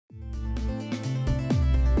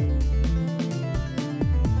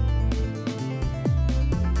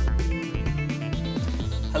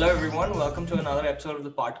Hello, everyone. Welcome to another episode of the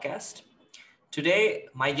podcast. Today,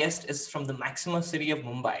 my guest is from the maximus city of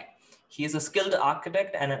Mumbai. He is a skilled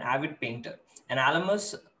architect and an avid painter, an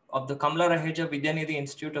alumnus of the Kamla Raheja Vidhyanidhi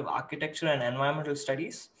Institute of Architecture and Environmental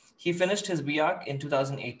Studies. He finished his BArch in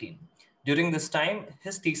 2018. During this time,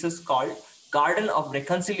 his thesis called Garden of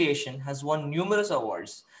Reconciliation has won numerous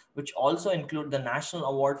awards, which also include the National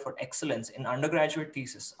Award for Excellence in Undergraduate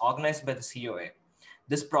Thesis organized by the COA.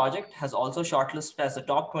 This project has also shortlisted as the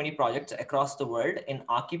top 20 projects across the world in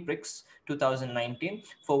Archiprix 2019,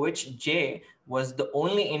 for which Jay was the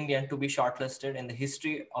only Indian to be shortlisted in the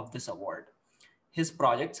history of this award. His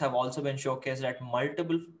projects have also been showcased at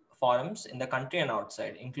multiple forums in the country and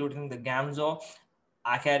outside, including the Guangzhou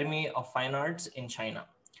Academy of Fine Arts in China.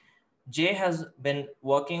 Jay has been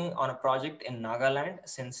working on a project in Nagaland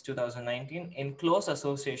since 2019 in close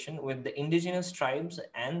association with the indigenous tribes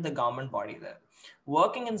and the government body there.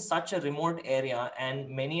 Working in such a remote area and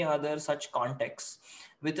many other such contexts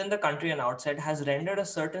within the country and outside has rendered a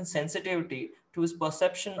certain sensitivity to his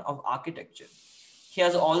perception of architecture. He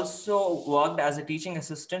has also worked as a teaching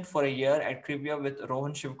assistant for a year at KRIVA with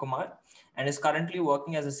Rohan Shivkumar and is currently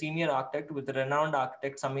working as a senior architect with the renowned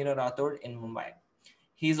architect Samira Rathod in Mumbai.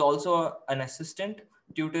 He is also an assistant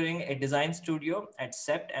tutoring a design studio at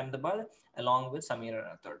CEPT Ahmedabad along with Samira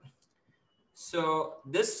Rathod. So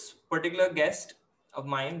this particular guest of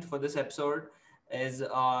mine for this episode is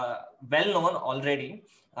well known already.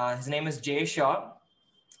 His name is Jay Shah.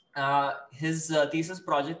 His thesis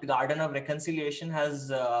project, Garden of Reconciliation,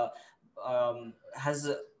 has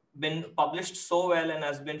been published so well and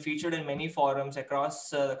has been featured in many forums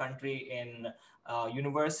across the country in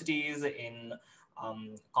universities, in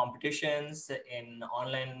competitions, in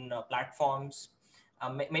online platforms,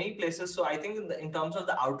 many places. So I think in terms of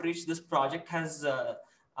the outreach, this project has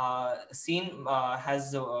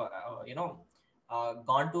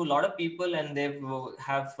gone to a lot of people, and they've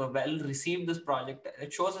have well received this project.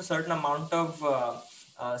 It shows a certain amount of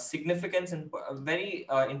significance and a very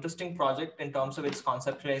interesting project in terms of its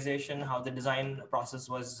conceptualization, how the design process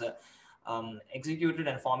was executed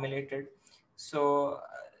and formulated. So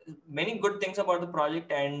many good things about the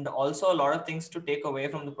project, and also a lot of things to take away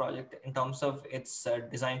from the project in terms of its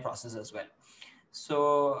design process as well.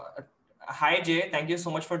 So hi Jay, thank you so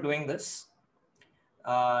much for doing this.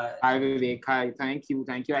 Hi Vivek, hi, thank you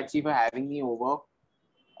actually for having me over,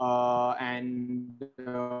 I'm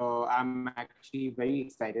actually very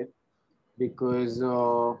excited because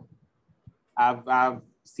I've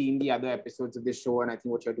seen the other episodes of this show, and I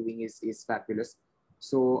think what you're doing is fabulous.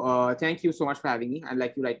 So thank you so much for having me. And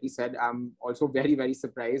like you rightly said, I'm also very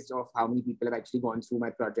surprised of how many people have actually gone through my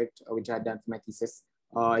project, which I had done for my thesis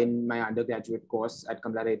in my undergraduate course at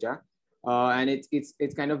Kamla Raheja. And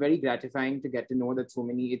it's kind of very gratifying to get to know that so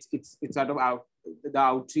many, it's sort of the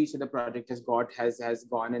outreach that the project has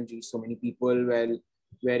gone and reached so many people, where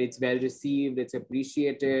it's well received, it's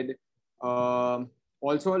appreciated.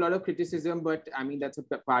 Also a lot of criticism, but I mean, that's a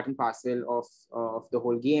part and parcel of the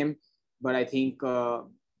whole game. But I think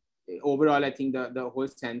overall, I think the whole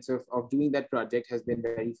sense of doing that project has been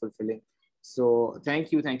very fulfilling. So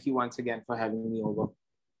thank you once again for having me over.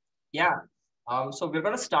 Yeah. So we're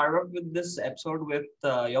going to start off with this episode with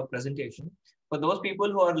your presentation. For those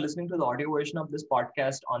people who are listening to the audio version of this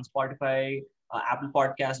podcast on Spotify, Apple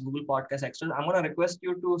Podcasts, Google Podcasts, etc., I'm going to request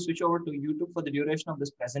you to switch over to YouTube for the duration of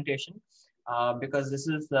this presentation, because this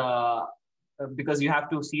is because you have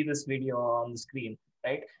to see this video on the screen,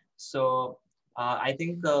 right? So I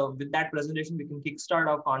think with that presentation, we can kickstart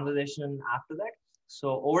our conversation after that.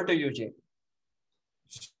 So over to you, Jay.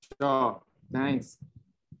 Sure, thanks.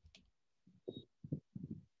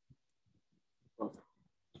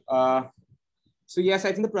 So yes,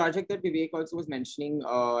 I think the project that Vivek also was mentioning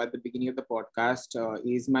at the beginning of the podcast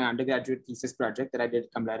is my undergraduate thesis project that I did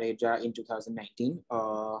at Kamla Raheja in 2019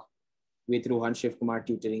 with Rohan Shivkumar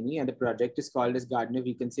tutoring me. And the project is called as Garden of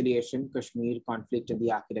Reconciliation, Kashmir, Conflict and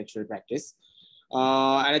the Architectural Practice.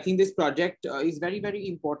 And I think this project is very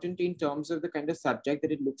important in terms of the kind of subject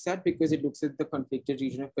that it looks at, because it looks at the conflicted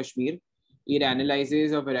region of Kashmir. It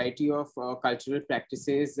analyzes a variety of cultural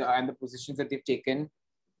practices and the positions that they've taken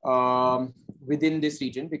within this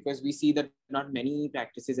region, because we see that not many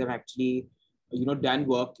practices have actually, done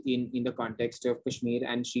work in the context of Kashmir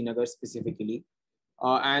and Srinagar specifically.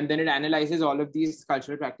 And then it analyzes all of these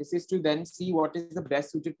cultural practices to then see what is the best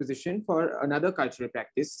suited position for another cultural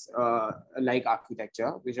practice like architecture,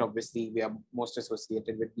 which obviously we are most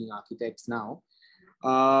associated with being architects now.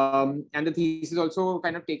 And the thesis also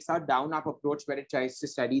kind of takes our down-up approach, where it tries to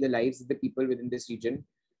study the lives of the people within this region,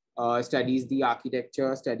 studies the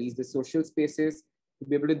architecture, studies the social spaces, to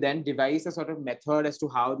be able to then devise a sort of method as to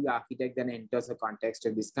how the architect then enters a context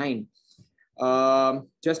of this kind.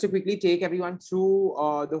 Just to quickly take everyone through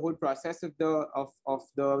the whole process of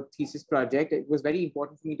the thesis project, it was very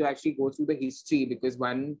important for me to actually go through the history, because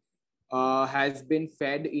one has been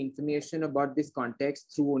fed information about this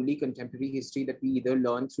context through only contemporary history that we either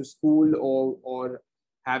learn through school or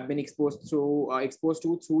have been exposed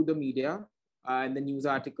to through the media and the news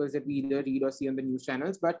articles that we either read or see on the news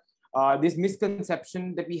channels. But this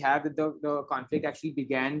misconception that we have that the conflict actually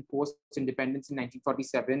began post-independence in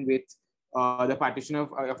 1947 with the partition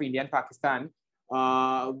of India and Pakistan.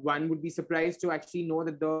 One would be surprised to actually know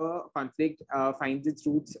that the conflict finds its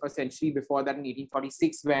roots essentially before that in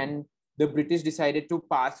 1846, when the British decided to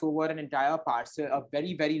pass over an entire parcel, a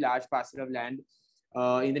very, very large parcel of land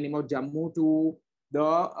in the name of Jammu to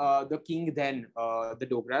the king then, the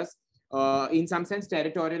Dogras. In some sense,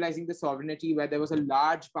 territorializing the sovereignty, where there was a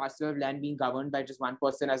large parcel of land being governed by just one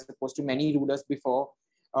person as opposed to many rulers before.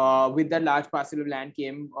 With that large parcel of land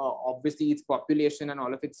came obviously its population and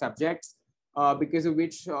all of its subjects, because of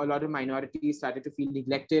which a lot of minorities started to feel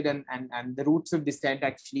neglected, and the roots of dissent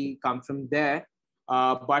actually come from there.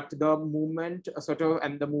 But the movement sort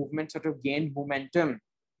of gained momentum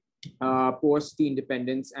post the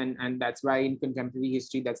independence, and that's why in contemporary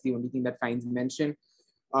history that's the only thing that finds mention.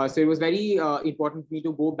 So it was very important for me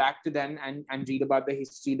to go back to then and read about the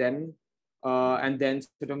history then, and then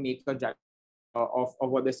sort of make a judgment of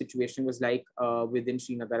what the situation was like within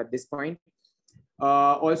Srinagar at this point.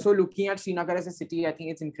 Also looking at Srinagar as a city, I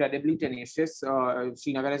think it's incredibly tenacious.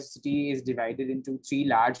 Srinagar as a city is divided into 3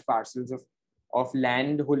 large parcels of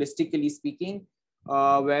land, holistically speaking,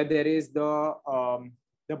 where there is the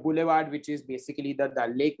boulevard, which is basically the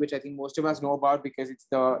Dal Lake, which I think most of us know about because it's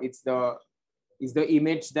the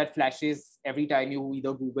image that flashes every time you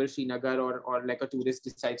either Google Srinagar or like a tourist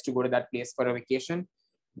decides to go to that place for a vacation.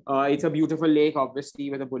 It's a beautiful lake, obviously,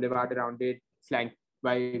 with a boulevard around it, flanked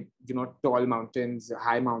by tall mountains,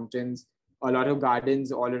 high mountains, a lot of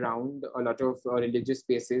gardens all around, a lot of religious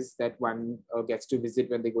spaces that one gets to visit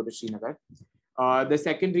when they go to Srinagar. The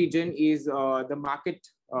second region is the market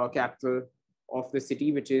capital of the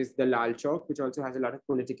city, which is the Lal Chowk, which also has a lot of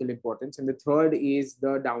political importance. And the third is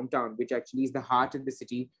the downtown, which actually is the heart of the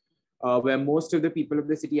city, where most of the people of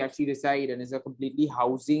the city actually reside, and is a completely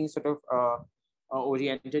housing sort of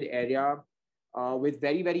oriented area with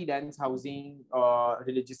very, very dense housing,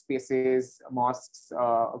 religious spaces, mosques,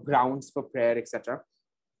 grounds for prayer, etc.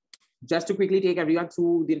 Just to quickly take everyone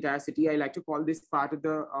through the entire city, I like to call this part of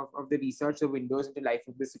the research the windows into life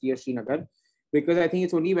of the city of Srinagar, because I think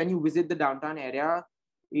it's only when you visit the downtown area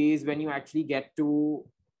is when you actually get to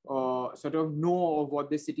sort of know of what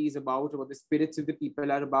the city is about, what the spirits of the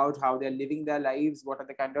people are about, how they're living their lives, what are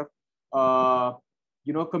the kind of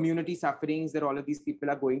community sufferings that all of these people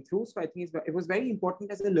are going through. So I think it was very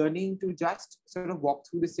important as a learning to just sort of walk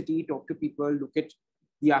through the city, talk to people, look at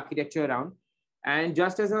the architecture around. And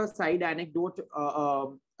just as a side anecdote,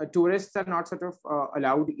 tourists are not sort of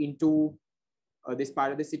allowed into this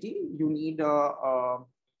part of the city. You need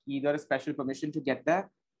either a special permission to get there,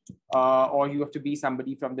 or you have to be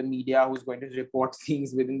somebody from the media who's going to report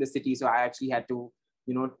things within the city. So I actually had to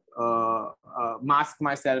mask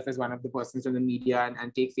myself as one of the persons from the media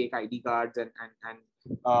and take fake ID cards and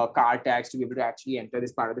car tags to be able to actually enter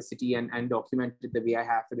this part of the city and document it the way I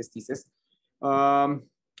have for this thesis.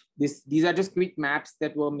 These are just quick maps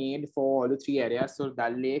that were made for all the 3 areas. So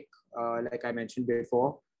Dal Lake, like I mentioned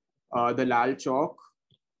before, the Lal Chowk,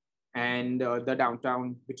 and the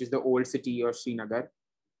downtown, which is the old city of Srinagar.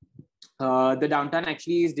 The downtown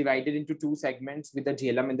actually is divided into 2 segments with the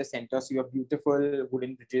Jhelum in the center. So you have beautiful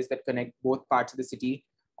wooden bridges that connect both parts of the city.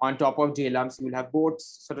 On top of Jhelum, so you'll have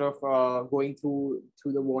boats sort of going through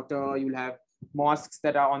the water. You'll have mosques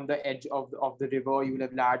that are on the edge of the river. You'll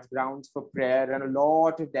have large grounds for prayer and a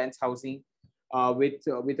lot of dense housing with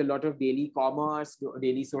a lot of daily commerce,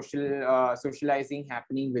 daily socializing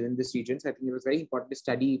happening within this region. So I think it was very important to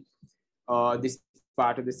study this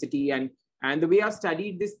part of the city. And the way I've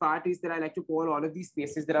studied this part is that I like to call all of these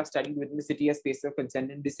spaces that I've studied within the city as spaces of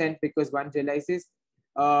consent and dissent, because one realizes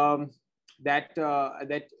that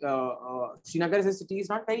Srinagar as a city is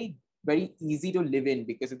not very, very easy to live in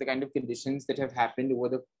because of the kind of conditions that have happened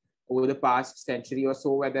over the past century or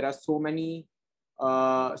so, where there are so many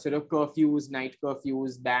sort of curfews, night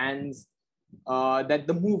curfews, bans, that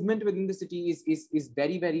the movement within the city is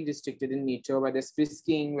very, very restricted in nature, where there's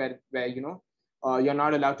frisking, where you're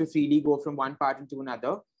not allowed to freely go from one part into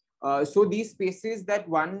another. So these spaces that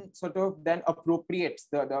one sort of then appropriates,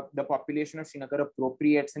 the population of Srinagar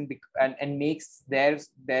appropriates and makes their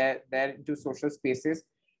into social spaces,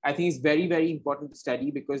 I think it's very, very important to study,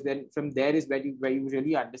 because then from there is where you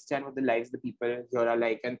really understand what the lives of the people here are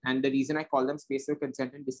like. And the reason I call them spaces of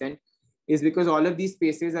consent and dissent is because all of these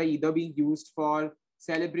spaces are either being used for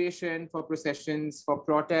celebration, for processions, for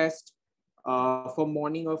protest, for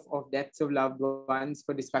mourning of deaths of loved ones,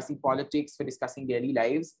 for discussing politics, for discussing daily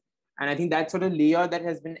lives. And I think that sort of layer that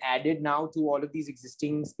has been added now to all of these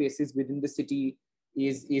existing spaces within the city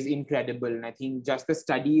is incredible. And I think just the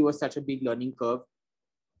study was such a big learning curve.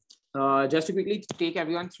 Just to quickly take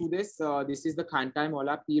everyone through this, this is the Khantai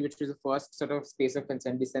Maula Pir, which was the first sort of space of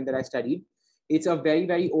consent dissent that I studied. It's a very,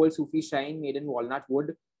 very old Sufi shrine made in walnut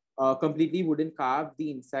wood, completely wooden carved.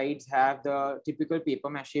 The insides have the typical paper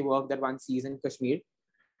mache work that one sees in Kashmir.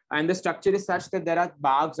 And the structure is such that there are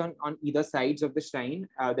bags on either sides of the shrine.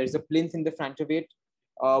 There's a plinth in the front of it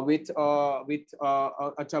with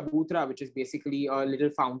a chabutra, which is basically a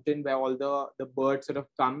little fountain where all the birds sort of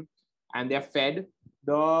come and they're fed.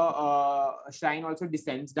 The shrine also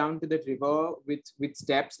descends down to the river with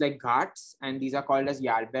steps like ghats, and these are called as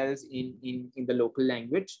yarbels in the local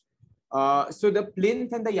language. So the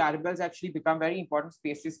plinth and the yarbels actually become very important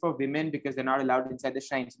spaces for women, because they're not allowed inside the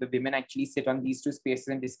shrine. So the women actually sit on these two spaces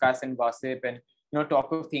and discuss and gossip and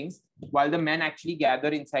talk of things, while the men actually gather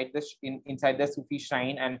inside the Sufi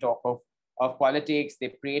shrine and talk of politics. They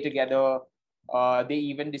pray together. They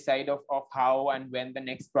even decide of how and when the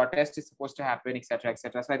next protest is supposed to happen, etc.,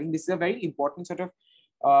 etc. So I think this is a very important sort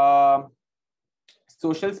of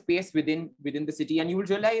social space within the city. And you will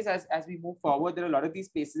realize as we move forward, there are a lot of these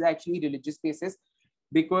spaces are actually religious spaces,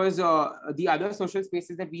 because the other social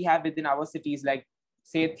spaces that we have within our cities, like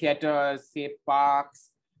say theaters, say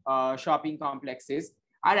parks, shopping complexes,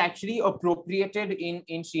 are actually appropriated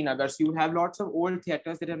in Srinagar. So you have lots of old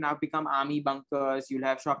theaters that have now become army bunkers. You'll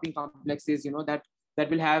have shopping complexes, that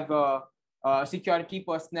will have security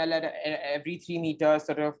personnel at every 3 meters,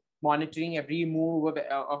 sort of monitoring every move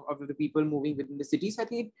of the people moving within the city. So I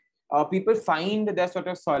think people find their sort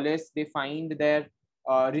of solace, they find their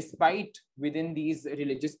respite within these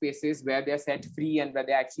religious spaces, where they're set free and where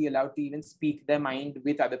they're actually allowed to even speak their mind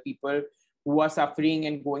with other people who are suffering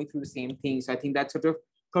and going through the same thing. So I think that sort of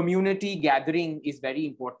community gathering is very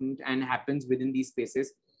important and happens within these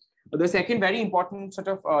spaces. The second very important sort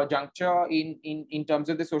of juncture in terms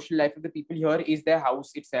of the social life of the people here is their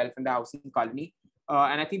house itself and the housing colony.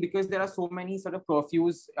 And I think because there are so many sort of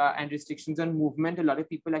curfews and restrictions on movement, a lot of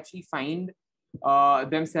people actually find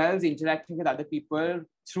themselves interacting with other people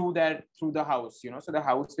through the house. So the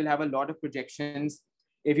house will have a lot of projections.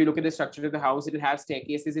 If you look at the structure of the house, it will have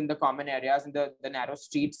staircases in the common areas and the narrow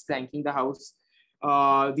streets flanking the house.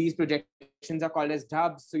 These projections are called as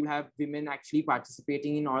dubs. So you have women actually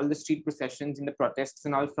participating in all the street processions, in the protests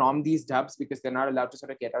and all from these dubs, because they're not allowed to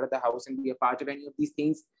sort of get out of the house and be a part of any of these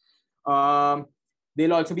things.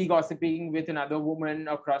 They'll also be gossiping with another woman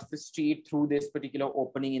across the street through this particular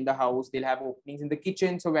opening in the house. They'll have openings in the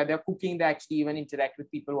kitchen. So where they're cooking, they actually even interact with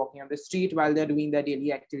people walking on the street while they're doing their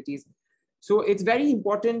daily activities. So it's very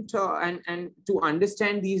important and to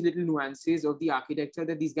understand these little nuances of the architecture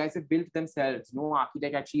that these guys have built themselves. No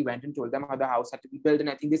architect actually went and told them how the house had to be built. And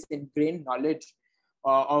I think this ingrained knowledge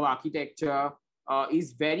of architecture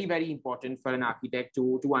is very, very important for an architect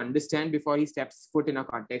to understand before he steps foot in a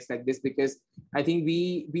context like this, because I think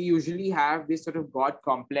we usually have this sort of God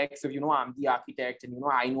complex of, I'm the architect and,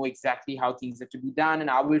 I know exactly how things have to be done and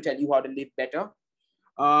I will tell you how to live better.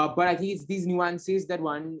 But I think it's these nuances that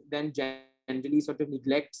one then generally sort of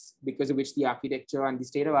neglects, because of which the architecture and the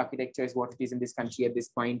state of architecture is what it is in this country at this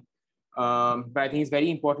point. But I think it's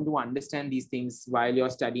very important to understand these things while you're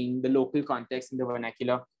studying the local context in the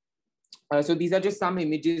vernacular. So these are just some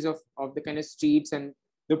images of the kind of streets and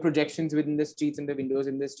the projections within the streets and the windows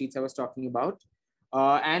in the streets I was talking about.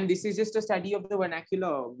 And this is just a study of the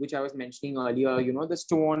vernacular, which I was mentioning earlier, the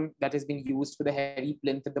stone that has been used for the heavy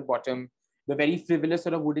plinth at the bottom, the very frivolous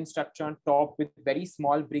sort of wooden structure on top with very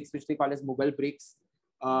small bricks, which they call as Mughal bricks.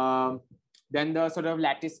 Then the sort of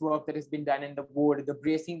lattice work that has been done in the wood, the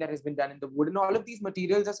bracing that has been done in the wood, and all of these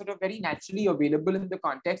materials are sort of very naturally available in the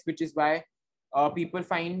context, which is why people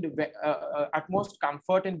find utmost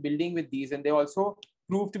comfort in building with these. And they also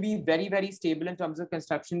prove to be very, very stable in terms of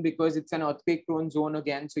construction, because it's an earthquake prone zone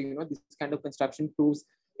again. So, this kind of construction proves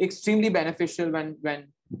extremely beneficial when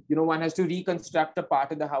one has to reconstruct a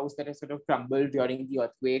part of the house that has sort of crumbled during the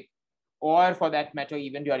earthquake, or for that matter,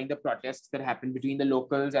 even during the protests that happened between the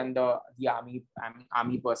locals and the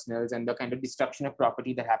army personnel, and the kind of destruction of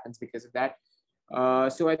property that happens because of that.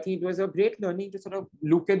 So I think it was a great learning to sort of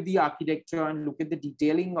look at the architecture and look at the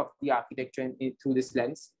detailing of the architecture through this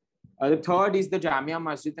lens. The third is the Jamia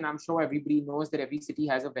Masjid, and I'm sure everybody knows that every city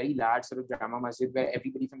has a very large sort of Jamia Masjid where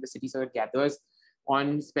everybody from the city sort of gathers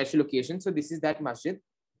on special occasions. So this is that masjid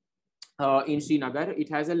in Srinagar.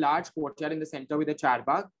 It has a large courtyard in the center with a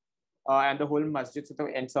charbagh, and the whole masjid sort of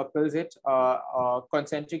encircles it.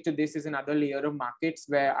 Concentric to this is another layer of markets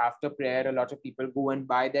where after prayer, a lot of people go and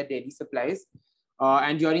buy their daily supplies.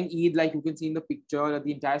 And during Eid, like you can see in the picture,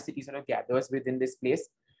 the entire city sort of gathers within this place.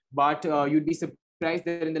 But you'd be surprised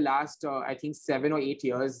that in the last, I think, 7 or 8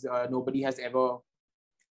 years, nobody has ever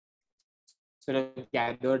sort of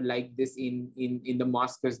gathered like this in the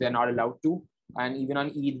mosque because they're not allowed to. And even on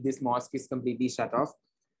Eid, this mosque is completely shut off.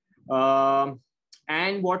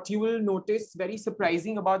 And what you will notice very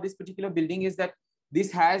surprising about this particular building is that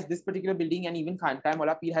this particular building, and even Khantai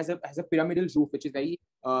Maula Pir has a pyramidal roof, which is very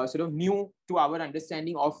sort of new to our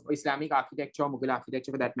understanding of Islamic architecture, Mughal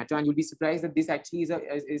architecture for that matter. And you'll be surprised that this actually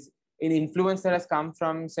is an influence that has come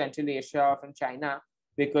from Central Asia, from China,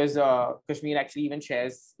 because Kashmir actually even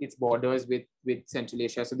shares its borders with Central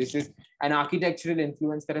Asia. So this is an architectural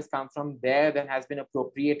influence that has come from there that has been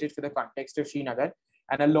appropriated for the context of Srinagar.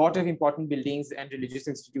 And a lot of important buildings and religious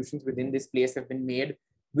institutions within this place have been made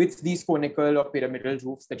with these conical or pyramidal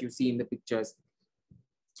roofs that you see in the pictures.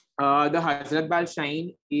 The Hazrat Bal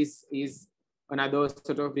Shrine is another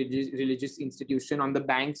sort of religious institution on the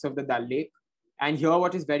banks of the Dal Lake. And here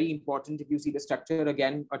what is very important, if you see the structure,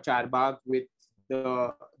 again, a charbagh with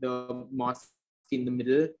the mosque in the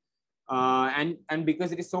middle. And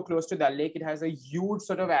because it is so close to Dal Lake, it has a huge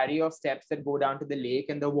sort of area of steps that go down to the lake,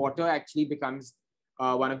 and the water actually becomes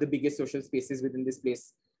one of the biggest social spaces within this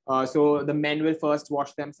place. So the men will first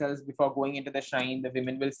wash themselves before going into the shrine. The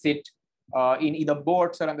women will sit in either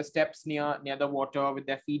boats or on the steps near the water with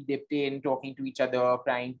their feet dipped in, talking to each other,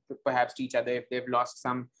 crying perhaps to each other if they've lost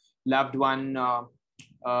some loved one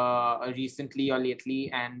recently or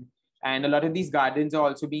lately. And a lot of these gardens are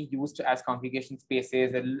also being used as congregation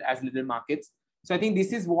spaces, as little markets. So I think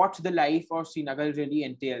this is what the life of Srinagar really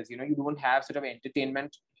entails. You know, you don't have sort of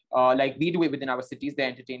entertainment like we do it within our cities. The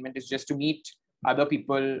entertainment is just to meet other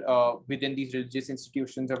people within these religious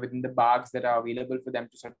institutions or within the bags that are available for them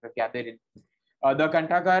to sort of gather in. The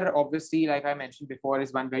Kantaghar, obviously, like I mentioned before,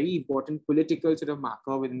 is one very important political sort of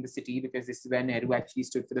marker within the city, because this is where Nehru actually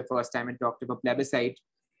stood for the first time and talked of a plebiscite.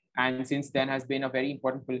 And since then has been a very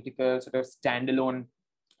important political sort of standalone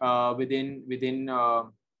within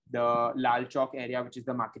the Lal Chowk area, which is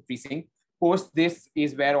the market precinct. Post this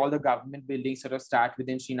is where all the government buildings sort of start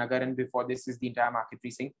within Srinagar, and before this is the entire market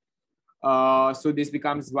precinct. So this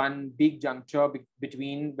becomes one big juncture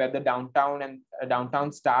between where the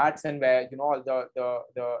downtown starts and where, you know, all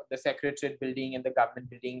the secretariat building and the government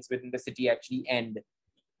buildings within the city actually end.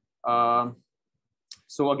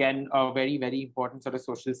 So again, a very, very important sort of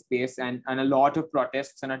social space, and a lot of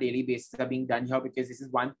protests on a daily basis are being done here, because this is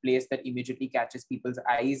one place that immediately catches people's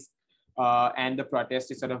eyes. And the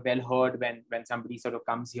protest is sort of well heard when somebody sort of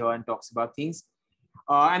comes here and talks about things.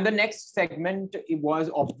 And the next segment, it was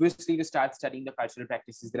obviously to start studying the cultural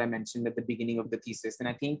practices that I mentioned at the beginning of the thesis. And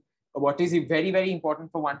I think what is very, very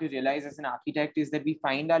important for one to realize as an architect is that we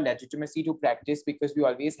find our legitimacy to practice because we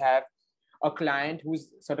always have a client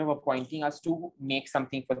who's sort of appointing us to make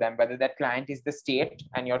something for them, whether that client is the state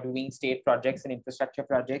and you're doing state projects and infrastructure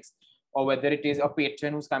projects, or whether it is a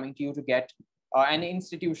patron who's coming to you to get an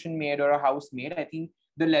institution made or a house made. I think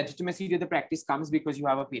the legitimacy to the practice comes because you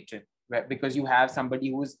have a patron, because you have somebody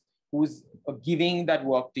who's giving that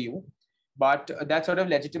work to you. But that sort of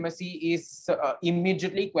legitimacy is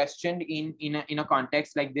immediately questioned in a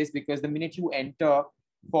context like this, because the minute you enter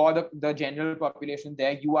for the general population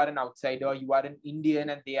there, you are an outsider, you are an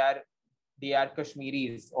Indian, and they are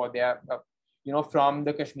Kashmiris, or they are from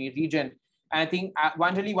the Kashmir region. And I think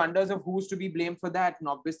one really wonders of who's to be blamed for that, and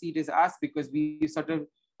obviously it is us, because we sort of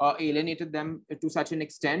alienated them to such an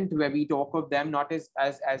extent where we talk of them not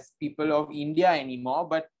as people of India anymore,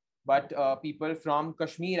 but people from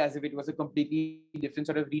Kashmir, as if it was a completely different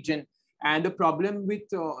sort of region. And the problem with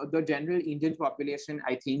the general Indian population,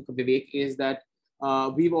 I think, Vivek, is that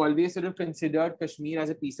we've always sort of considered Kashmir as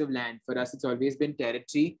a piece of land. For us, it's always been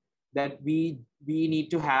territory that we need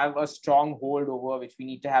to have a strong hold over, which we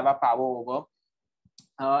need to have a power over.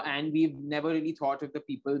 And we've never really thought of the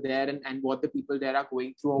people there and what the people there are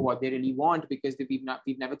going through or what they really want, because we've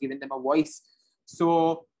never given them a voice.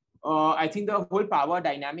 So I think the whole power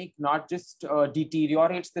dynamic not just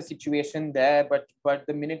deteriorates the situation there, but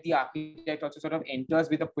the minute the architect also sort of enters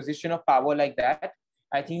with a position of power like that,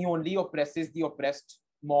 I think he only oppresses the oppressed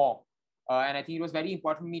more. And I think it was very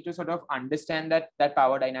important for me to sort of understand that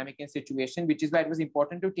power dynamic and situation, which is why it was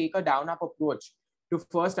important to take a down-up approach. to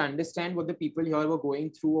first understand what the people here were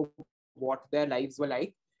going through, what their lives were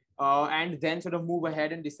like, and then sort of move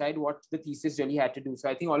ahead and decide what the thesis really had to do. So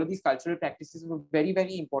I think all of these cultural practices were very,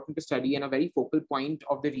 very important to study and a very focal point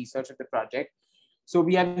of the research of the project. So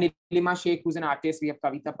we have Nilima Sheikh, who's an artist. We have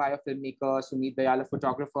Kavita Pai, a filmmaker. Sumit Dayal, a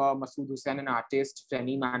photographer. Masood Hussain, an artist.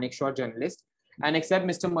 Frenny Manekshaw, a journalist. And except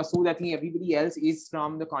Mr. Masood, I think everybody else is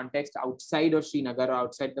from the context outside of Srinagar or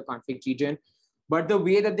outside the conflict region. But the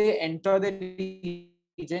way that they enter the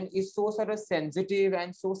region is so sort of sensitive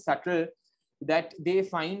and so subtle that they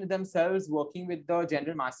find themselves working with the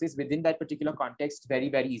general masses within that particular context very,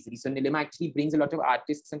 very easily. So Nilima actually brings a lot of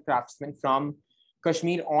artists and craftsmen from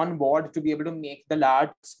Kashmir on board to be able to make the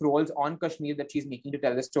large scrolls on Kashmir that she's making to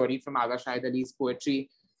tell the story from Agha Shahid Ali's poetry.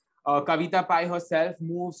 Kavita Pai herself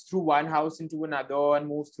moves through one house into another and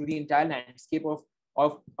moves through the entire landscape of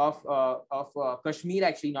Kashmir,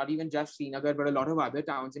 actually, not even just Srinagar, but a lot of other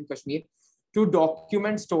towns in Kashmir, to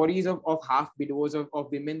document stories of half widows,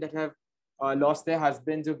 of women that have lost their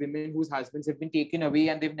husbands, of women whose husbands have been taken away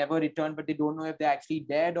and they've never returned, but they don't know if they're actually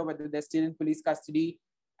dead or whether they're still in police custody,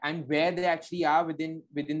 and where they actually are within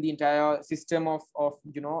the entire system of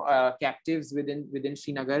captives within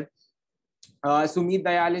Srinagar. Sumit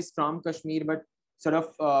Dayal is from Kashmir, but sort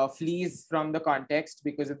of flees from the context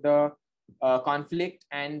because of the conflict,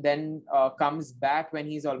 and then comes back when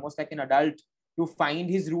he's almost like an adult to find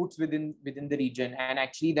his roots within the region, and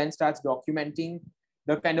actually then starts documenting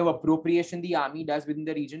the kind of appropriation the army does within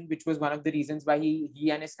the region, which was one of the reasons why he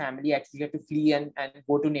and his family actually had to flee and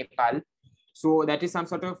go to Nepal. So that is some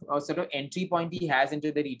sort of entry point he has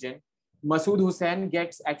into the region. Masood Hussain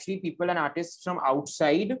gets actually people and artists from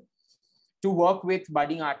outside to work with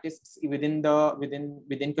budding artists within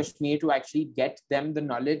Kashmir to actually get them the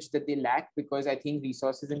knowledge that they lack, because I think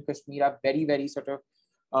resources in Kashmir are very, very sort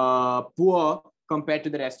of poor compared to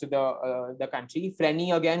the rest of the country.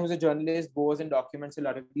 Frenny, again, who's a journalist, goes and documents a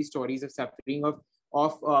lot of these stories of suffering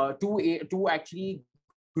of two actually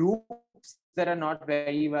groups that are not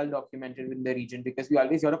very well documented in the region, because we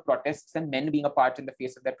always hear of protests and men being a part in the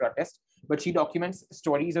face of that protest. But she documents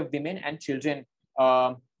stories of women and children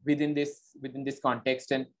within this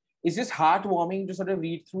context, and it's just heartwarming to sort of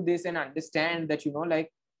read through this and understand that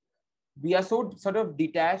like we are so sort of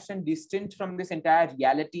detached and distant from this entire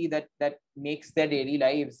reality that makes their daily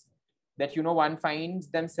lives, that one finds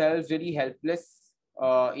themselves really helpless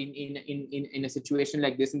in a situation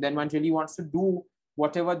like this, and then one really wants to do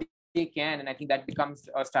whatever they can, and I think that becomes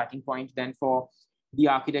a starting point then for the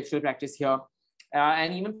architectural practice here.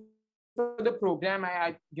 And even for the program,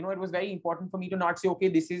 I it was very important for me to not say, okay,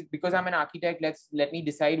 this is because I'm an architect, let me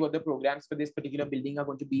decide what the programs for this particular building are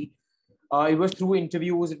going to be. It was through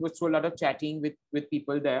interviews, it was through a lot of chatting with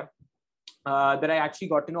people there that I actually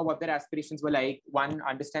got to know what their aspirations were like. One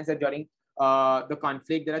understands that during the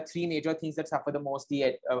conflict, there are three major things that suffer the most.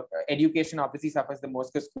 The education obviously suffers the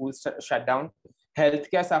most because schools shut down.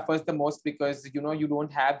 Healthcare suffers the most because you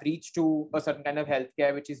don't have reach to a certain kind of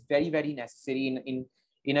healthcare, which is very, very necessary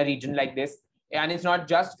in a region like this. And it's not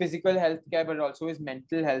just physical healthcare, but also is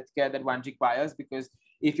mental healthcare that one requires, because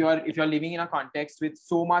if you're living in a context with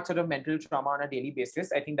so much sort of mental trauma on a daily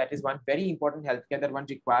basis, I think that is one very important healthcare that one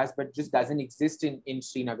requires, but just doesn't exist in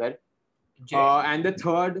Srinagar. And the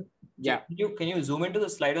third, yeah. Can you zoom into the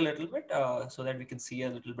slide a little bit so that we can see a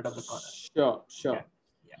little bit of the corner? Sure.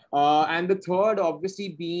 And the third, obviously,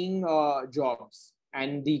 being jobs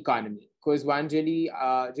and the economy, because one really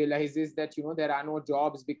realizes that there are no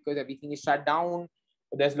jobs because everything is shut down.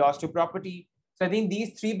 There's loss to property. So I think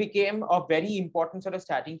these three became a very important sort of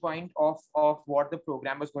starting point of what the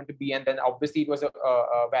program was going to be, and then obviously it was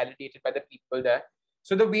validated by the people there.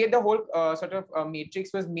 So the way the whole sort of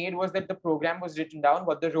matrix was made was that the program was written down,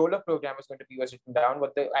 what the role of program was going to be was written down,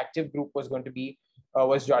 what the active group was going to be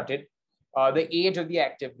was jotted, the age of the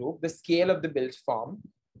active group, the scale of the built form,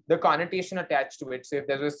 the connotation attached to it. So if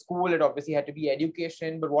there was a school, it obviously had to be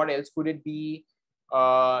education, but what else could it be?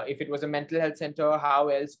 If it was a mental health center, how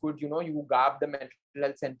else could you garb the mental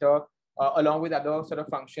health center along with other sort of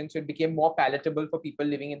functions? So it became more palatable for people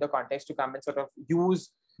living in the context to come and sort of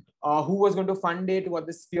use who was going to fund it, what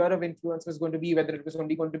the sphere of influence was going to be, whether it was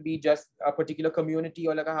only going to be just a particular community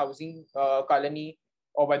or like a housing colony,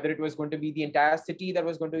 or whether it was going to be the entire city that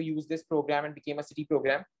was going to use this program and became a city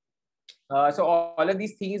program. So all of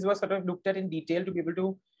these things were sort of looked at in detail to be able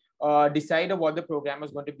to decide what the program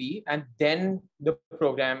was going to be, and then the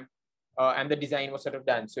program and the design was sort of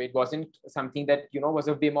done. So it wasn't something that was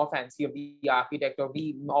a whim or fancy of the architect or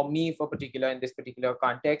me for particular in this particular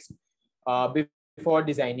context before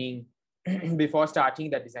designing, before starting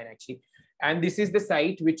that design actually. And this is the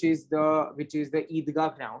site, which is the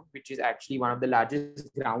Eadara ground, which is actually one of the largest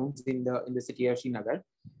grounds in the city of Srinagar.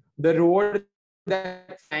 The road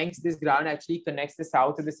that flanks this ground actually connects the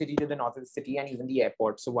south of the city to the north of the city and even the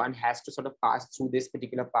airport. So one has to sort of pass through this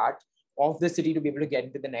particular part of the city to be able to get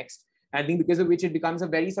into the next. And I think because of which it becomes a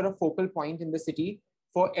very sort of focal point in the city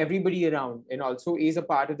for everybody around, and also is a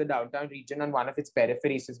part of the downtown region on one of its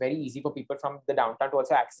peripheries. So it's very easy for people from the downtown to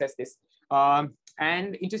also access this.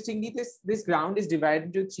 And interestingly, this ground is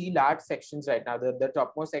divided into 3 large sections right now. The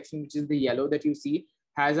topmost section, which is the yellow that you see,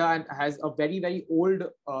 has a very, very old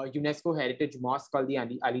UNESCO heritage mosque called the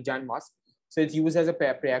Alijan Mosque. So it's used as a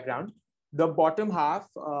prayer ground. The bottom half,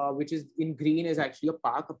 which is in green, is actually a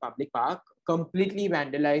park, a public park, completely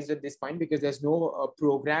vandalized at this point because there's no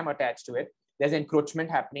program attached to it. There's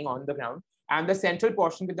encroachment happening on the ground. And the central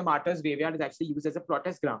portion with the martyrs graveyard is actually used as a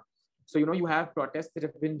protest ground. So, you have protests that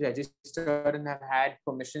have been registered and have had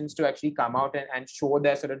permissions to actually come out and show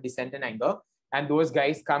their sort of dissent and anger. And those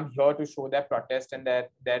guys come here to show their protest and their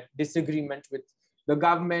disagreement with the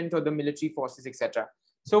government or the military forces, etc.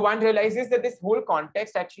 So one realizes that this whole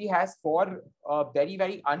context actually has 4 very,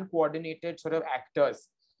 very uncoordinated sort of actors.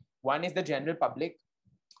 One is the general public.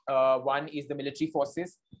 One is the military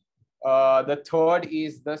forces. The third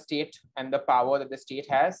is the state and the power that the state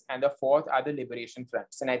has. And the fourth are the liberation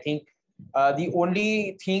fronts. And I think the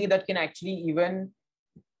only thing that can actually even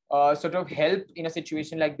sort of help in a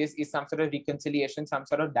situation like this is some sort of reconciliation, some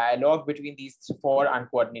sort of dialogue between these 4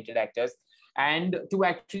 uncoordinated actors. And to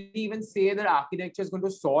actually even say that architecture is going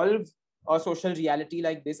to solve a social reality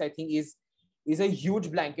like this, I think is a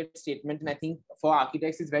huge blanket statement. And I think for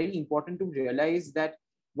architects, it's very important to realize that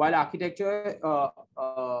while architecture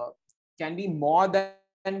can be more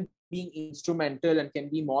than being instrumental and can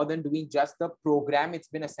be more than doing just the program it's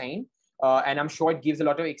been assigned, and I'm sure it gives a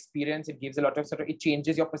lot of experience, it gives a lot of it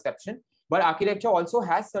changes your perception, but architecture also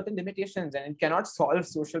has certain limitations and it cannot solve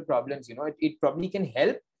social problems. It probably can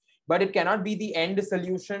help, but it cannot be the end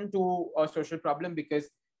solution to a social problem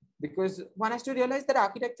because one has to realize that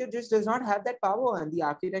architecture just does not have that power and the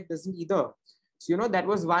architect doesn't either. So, that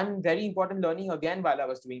was one very important learning again while I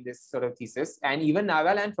was doing this sort of thesis, and even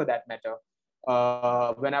Nagaland for that matter,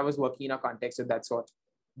 when I was working in a context of that sort.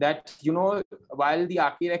 That, while the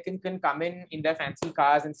architect can come in their fancy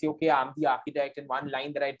cars and say, okay, I'm the architect, and one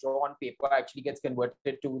line that I draw on paper actually gets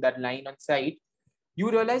converted to that line on site, you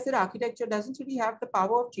realize that architecture doesn't really have the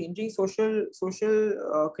power of changing social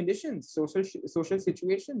conditions, social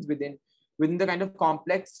situations within the kind of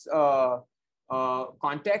complex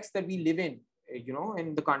context that we live in,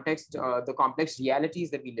 in the context, the complex realities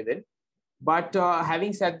that we live in. But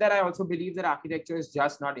having said that, I also believe that architecture is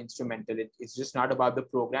just not instrumental. It's just not about the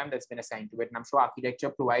program that's been assigned to it. And I'm sure architecture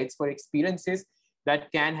provides for experiences that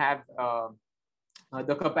can have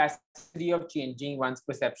the capacity of changing one's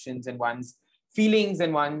perceptions and one's feelings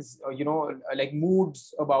and one's, like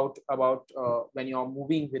moods about when you're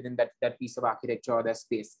moving within that piece of architecture or that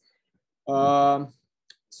space.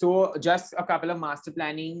 So just a couple of master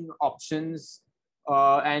planning options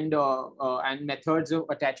and methods of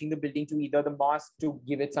attaching the building to either the mosque to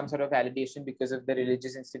give it some sort of validation because of the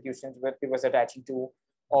religious institutions that it was attaching to,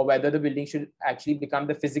 or whether the building should actually become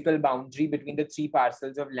the physical boundary between the 3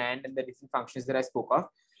 parcels of land and the different functions that I spoke of.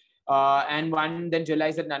 And one then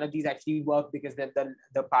realized that none of these actually worked because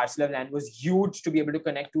the parcel of land was huge to be able to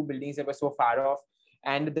connect 2 buildings that were so far off.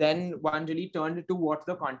 And then one really turned to what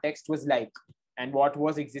the context was like and what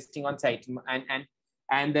was existing on site.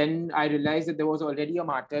 And then I realized that there was already a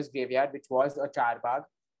martyrs graveyard, which was a charbagh.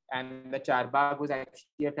 And the charbagh was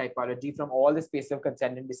actually a typology from all the space of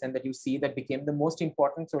consent and dissent that you see that became the most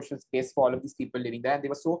important social space for all of these people living there. And they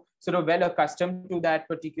were so sort of well accustomed to that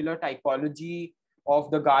particular typology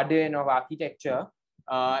of the garden of architecture,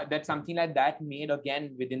 that something like that made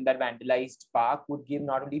again within that vandalized park would give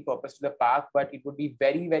not only purpose to the park, but it would be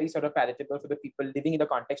very, very sort of palatable for the people living in the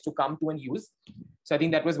context to come to and use. So I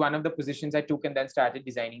think that was one of the positions I took and then started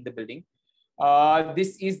designing the building.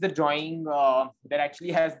 This is the drawing that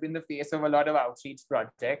actually has been the face of a lot of outreach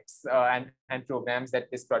projects and programs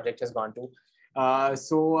that this project has gone to.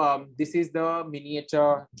 This is the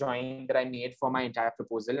miniature drawing that I made for my entire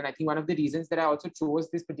proposal. And I think one of the reasons that I also chose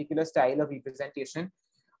this particular style of representation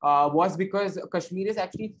was because Kashmir is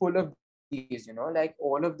actually full of these, like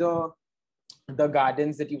all of the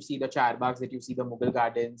gardens that you see, the charbags that you see, the Mughal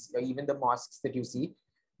gardens, even the mosques that you see,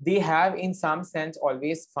 they have in some sense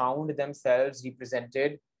always found themselves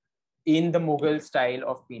represented in the Mughal style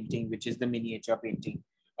of painting, which is the miniature painting.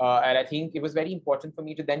 And I think it was very important for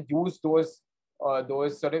me to then use those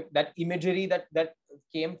those sort of that imagery that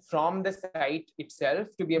came from the site itself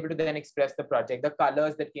to be able to then express the project, the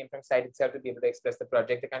colors that came from site itself to be able to express the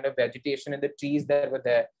project, the kind of vegetation and the trees that were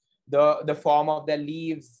there, the form of their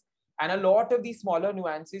leaves, and a lot of these smaller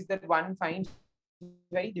nuances that one finds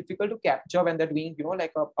very difficult to capture when they're doing,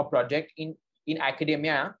 like a project in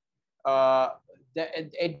academia.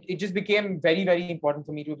 It just became very, very important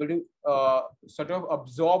for me to be able to sort of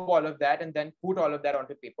absorb all of that and then put all of that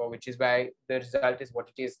onto paper, which is why the result is what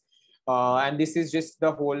it is. And this is just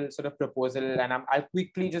the whole sort of proposal. And I'll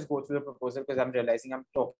quickly just go through the proposal because I'm realizing I'm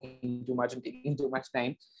talking too much and taking too much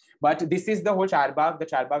time. But this is the whole charbagh. The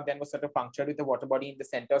charbagh then was sort of punctured with the water body in the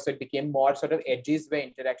center. So it became more sort of edges where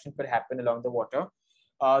interaction could happen along the water.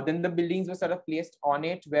 Then the buildings were sort of placed on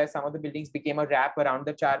it, where some of the buildings became a wrap around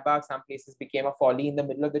the charbagh. Some places became a folly in the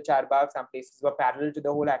middle of the charbagh. Some places were parallel to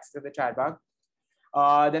the whole axis of the charbagh.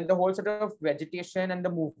 Then the whole sort of vegetation and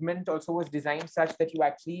the movement also was designed such that you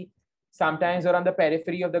actually sometimes are on the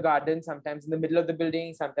periphery of the garden, sometimes in the middle of the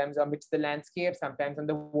building, sometimes amidst the landscape, sometimes on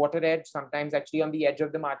the water edge, sometimes actually on the edge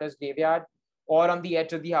of the martyr's graveyard or on the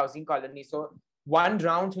edge of the housing colony. So one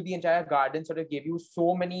round through the entire garden sort of gave you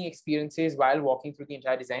so many experiences while walking through the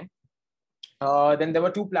entire design. Then there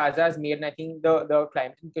were 2 plazas made, and I think the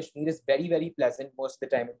climate in Kashmir is very, very pleasant most of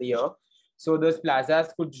the time of the year. So those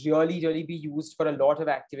plazas could really, really be used for a lot of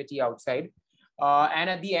activity outside. And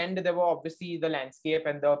at the end, there were obviously the landscape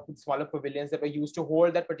and the smaller pavilions that were used to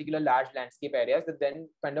hold that particular large landscape areas that then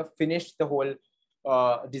kind of finished the whole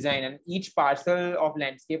design. And each parcel of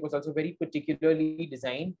landscape was also very particularly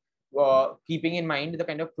designed, keeping in mind the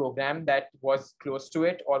kind of program that was close to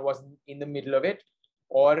it or was in the middle of it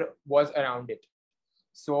or was around it.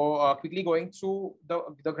 So quickly going through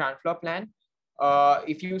the ground floor plan.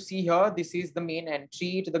 If you see here, this is the main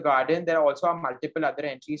entry to the garden. There are also multiple other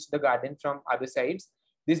entries to the garden from other sides.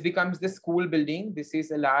 This becomes the school building. This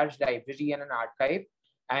is a large library and an archive.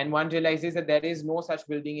 And one realizes that there is no such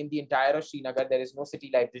building in the entire of Srinagar. There is no city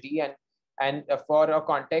library. And for a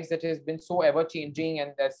context that has been so ever changing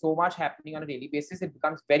and there's so much happening on a daily basis, it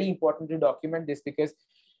becomes very important to document this, because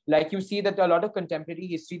like you see that a lot of contemporary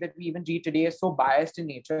history that we even read today is so biased in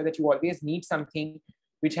nature that you always need something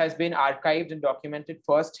which has been archived and documented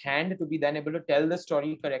firsthand to be then able to tell the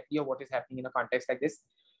story correctly of what is happening in a context like this.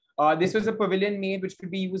 This was a pavilion made which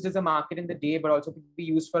could be used as a market in the day, but also could be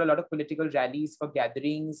used for a lot of political rallies, for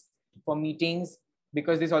gatherings, for meetings,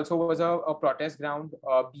 because this also was a protest ground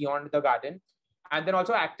beyond the garden. And then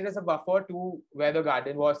also acted as a buffer to where the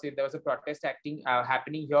garden was. If there was a protest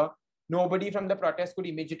happening here, nobody from the protest could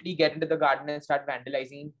immediately get into the garden and start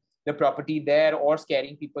vandalizing the property there or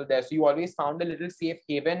scaring people there. So you always found a little safe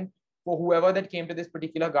haven for whoever that came to this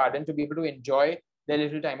particular garden to be able to enjoy their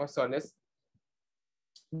little time of solace.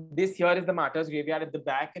 This here is the martyr's graveyard at the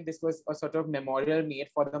back, and this was a sort of memorial made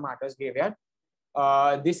for the martyr's graveyard.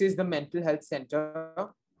 This is the mental health center.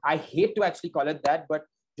 I hate to actually call it that, but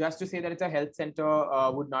just to say that it's a health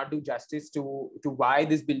center would not do justice to why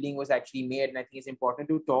this building was actually made. And I think it's important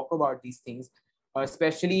to talk about these things,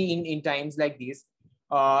 especially in times like these.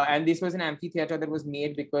 And this was an amphitheater that was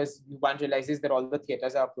made because one realizes that all the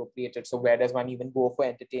theaters are appropriated. So where does one even go for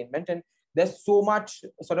entertainment? And there's so much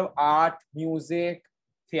sort of art, music,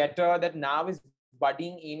 theater that now is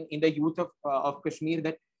budding in the youth of Kashmir,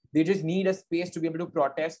 that they just need a space to be able to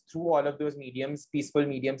protest through all of those mediums, peaceful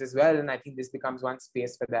mediums as well. And I think this becomes one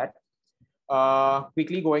space for that.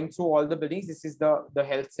 Quickly going through all the buildings, this is the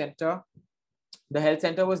health center. The health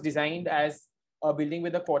center was designed as a building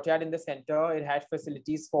with a courtyard in the center. It had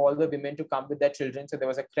facilities for all the women to come with their children. So there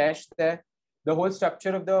was a creche there. The whole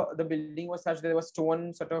structure of the building was such that there was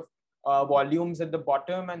stone sort of volumes at the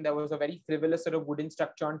bottom, and there was a very frivolous sort of wooden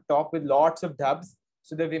structure on top with lots of dubs.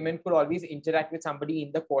 So the women could always interact with somebody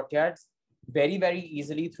in the courtyards very, very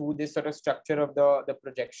easily through this sort of structure of the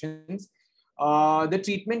projections. The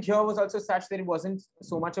treatment here was also such that it wasn't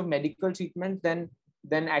so much of medical treatment than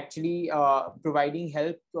actually providing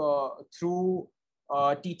help through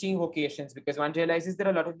teaching vocations, because one realizes that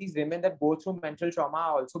a lot of these women that go through mental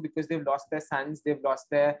trauma also because they've lost their sons, they've lost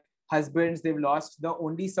their husbands, they've lost the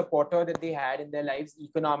only supporter that they had in their lives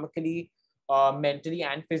economically, mentally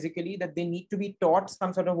and physically, that they need to be taught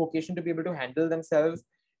some sort of vocation to be able to handle themselves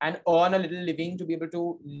and earn a little living to be able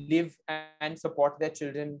to live and support their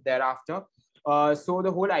children thereafter. So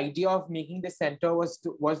the whole idea of making this center was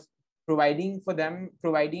providing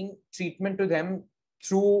treatment to them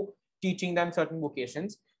through teaching them certain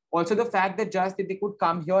vocations. Also, the fact that just that they could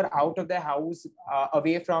come here out of their house,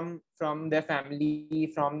 away from their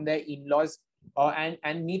family, from their in-laws,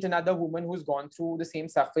 and meet another woman who's gone through the same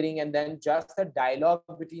suffering, and then just the dialogue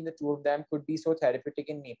between the two of them could be so therapeutic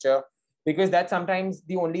in nature. because that's sometimes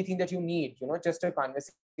the only thing that you need, just a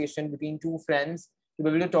conversation between two friends to be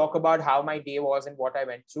able to talk about how my day was and what I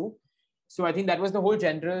went through. So I think that was the whole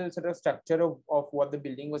general sort of structure of what the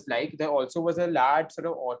building was like. There also was a large sort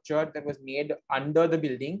of orchard that was made under the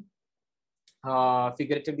building,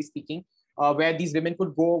 figuratively speaking, where these women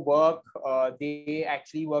could go work. They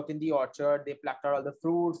actually worked in the orchard. They plucked out all the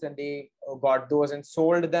fruits and they got those and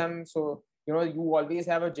sold them. So, you always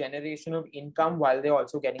have a generation of income while they're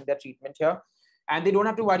also getting their treatment here. And they don't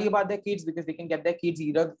have to worry about their kids because they can get their kids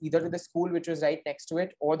either to the school, which was right next to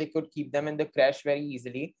it, or they could keep them in the creche very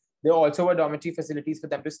easily. There also were dormitory facilities for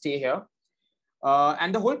them to stay here.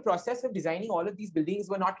 And the whole process of designing all of these buildings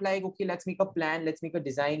were not like, okay, let's make a plan, let's make a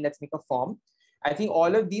design, let's make a form. I think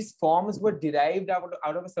all of these forms were derived out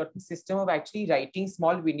of a certain system of actually writing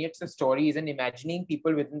small vignettes of stories and imagining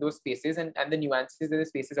people within those spaces and the nuances that the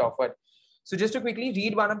spaces offered. So just to quickly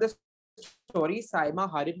read one of the stories,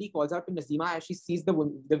 Saima hurriedly calls out to Nazima as she sees the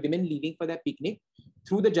women leaving for their picnic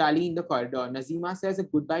through the jali in the corridor. Nazima says a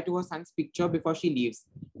goodbye to her son's picture before she leaves.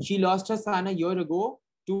 She lost her son a year ago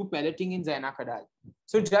to pelleting in Zaina Kadal.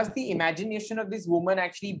 So just the imagination of this woman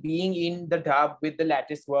actually being in the dub with the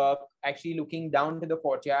lattice work, actually looking down to the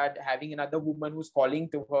courtyard, having another woman who's calling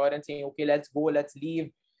to her and saying, okay, let's go, let's leave.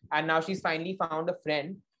 And now she's finally found a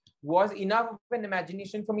friend, was enough of an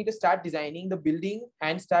imagination for me to start designing the building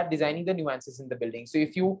and start designing the nuances in the building. So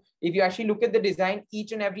if you actually look at the design,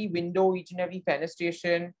 each and every window, each and every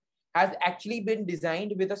fenestration has actually been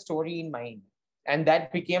designed with a story in mind. And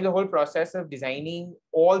that became the whole process of designing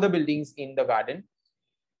all the buildings in the garden.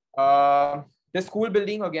 The school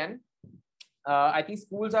building, again, I think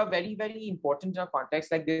schools are very, very important in a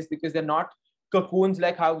context like this because they're not cocoons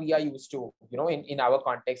like how we are used to, in our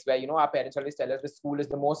context where, our parents always tell us the school is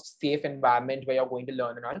the most safe environment where you're going to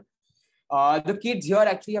learn and all. The kids here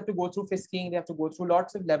actually have to go through fisking. They have to go through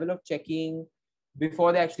lots of level of checking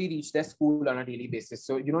before they actually reach their school on a daily basis.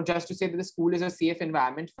 So, just to say that the school is a safe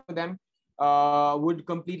environment for them would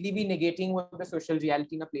completely be negating what the social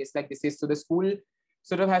reality in a place like this is. So the school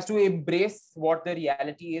sort of has to embrace what the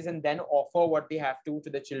reality is and then offer what they have to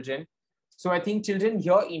the children. So I think children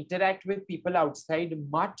here interact with people outside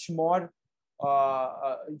much more,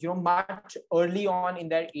 much early on in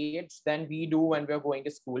their age than we do when we're going to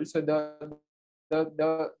school. So the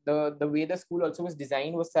way the school also was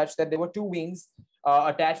designed was such that there were two wings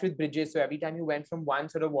attached with bridges. So every time you went from one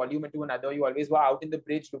sort of volume into another, you always were out in the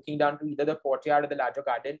bridge looking down to either the courtyard or the larger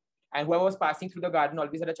garden. And whoever was passing through the garden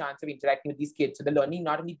always had a chance of interacting with these kids. So the learning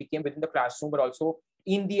not only became within the classroom, but also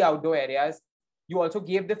in the outdoor areas. You also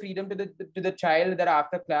gave the freedom to the child that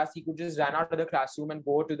after class, he could just run out of the classroom and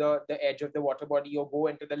go to the edge of the water body or go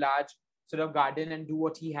into the large sort of garden and do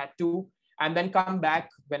what he had to, and then come back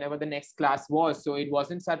whenever the next class was. So it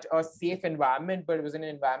wasn't such a safe environment, but it was an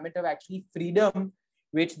environment of actually freedom,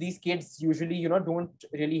 which these kids usually, don't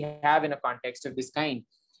really have in a context of this kind.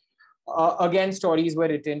 Again, stories were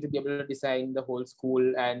written to be able to design the whole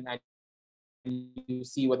school and you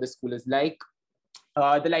see what the school is like.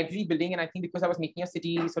 The library building, and I think because I was making a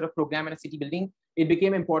city sort of program and a city building, it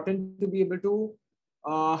became important to be able to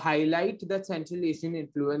highlight that Central Asian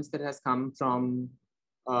influence that has come from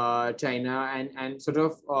China and sort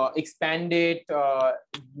of expand it,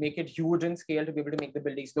 make it huge in scale to be able to make the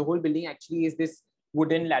buildings. The whole building actually is this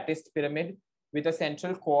wooden latticed pyramid with a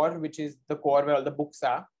central core, which is the core where all the books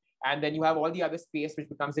are. And then you have all the other space, which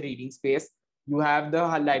becomes a reading space. You have the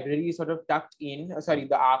library sort of tucked in,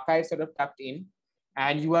 the archive sort of tucked in.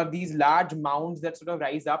 And you have these large mounds that sort of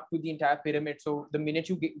rise up to the entire pyramid. So the minute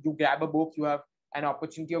you grab a book, you have an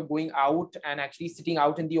opportunity of going out and actually sitting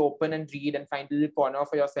out in the open and read and find a little corner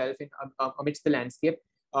for yourself amidst the landscape.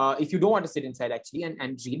 If you don't want to sit inside actually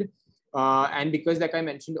and read. And because like I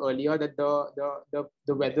mentioned earlier, that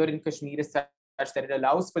the weather in Kashmir is such that it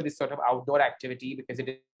allows for this sort of outdoor activity because it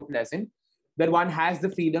is pleasant, that one has the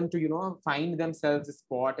freedom to, find themselves a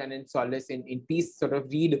spot and in solace, in peace, sort of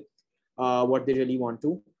read what they really want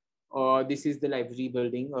to. This is the library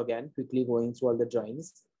building, again, quickly going through all the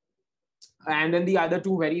drawings. And then the other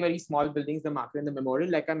two very, very small buildings, the market and the memorial.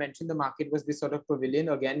 Like I mentioned, the market was this sort of pavilion,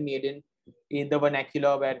 again, made in the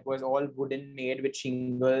vernacular, where it was all wooden made with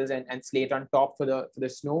shingles and slate on top for the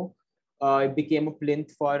snow. It became a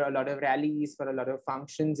plinth for a lot of rallies, for a lot of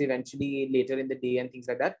functions, eventually later in the day and things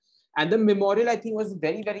like that. And the memorial, I think, was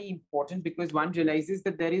very, very important because one realizes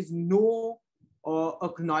that there is no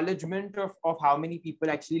acknowledgement of how many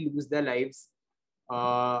people actually lose their lives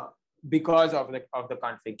because of the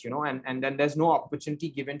conflict, and then there's no opportunity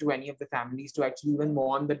given to any of the families to actually even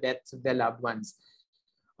mourn the deaths of their loved ones.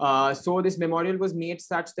 So this memorial was made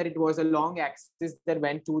such that it was a long axis that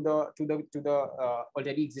went to the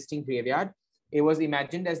already existing graveyard. It was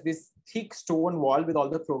imagined as this thick stone wall with all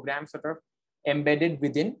the programs sort of embedded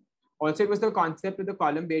within. Also, it was the concept of the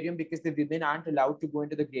columbarium because the women aren't allowed to go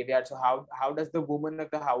into the graveyard. So how does the woman of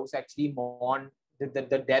the house actually mourn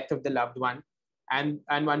the death of the loved one? And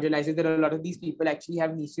one realizes that a lot of these people actually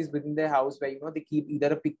have niches within their house where, you know, they keep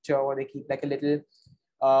either a picture or they keep like a little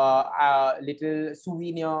little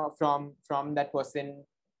souvenir from that person,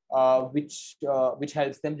 which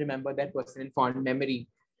helps them remember that person in fond memory.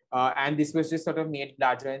 And this was just sort of made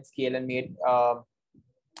larger in scale and made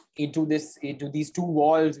into these two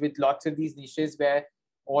walls with lots of these niches where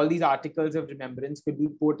all these articles of remembrance could be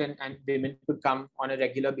put, and women could come on a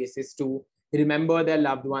regular basis to remember their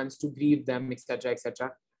loved ones, to grieve them, etc.,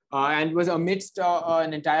 etc. And was amidst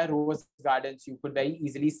an entire rose garden. So you could very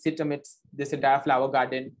easily sit amidst this entire flower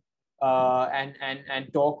garden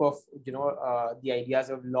and talk of, you know, the ideas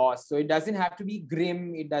of loss. So it doesn't have to be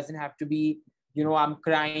grim. It doesn't have to be, you know, I'm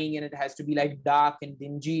crying, and it has to be like dark and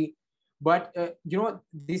dingy. But you know,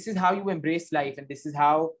 this is how you embrace life, and this is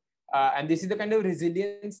how and this is the kind of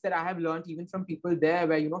resilience that I have learned even from people there,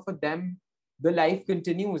 where, you know, for them the life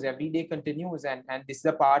continues, every day continues, and this is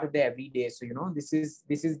a part of their everyday. So, you know, this is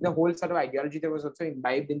the whole sort of ideology that was also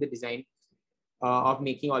imbibed in the design of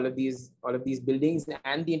making all of these buildings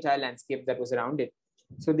and the entire landscape that was around it.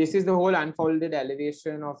 So this is the whole unfolded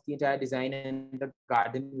elevation of the entire design and the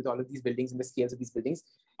garden with all of these buildings and the scales of these buildings,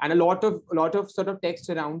 and a lot of sort of text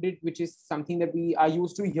around it, which is something that we are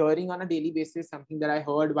used to hearing on a daily basis, something that I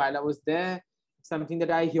heard while I was there, something that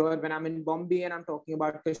I hear when I'm in Bombay and I'm talking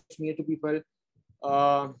about Kashmir to people.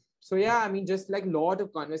 So yeah, I mean, just like a lot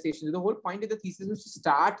of conversations. The whole point of the thesis was to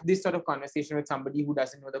start this sort of conversation with somebody who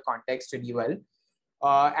doesn't know the context really well.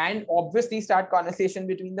 And obviously start conversation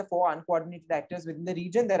between the four uncoordinated actors within the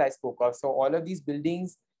region that I spoke of. So all of these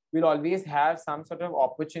buildings will always have some sort of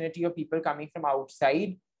opportunity of people coming from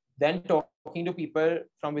outside, then talking to people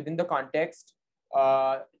from within the context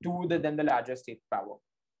then the larger state power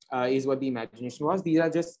is what the imagination was. These are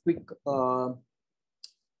just quick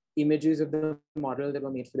images of the model that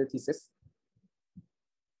were made for the thesis.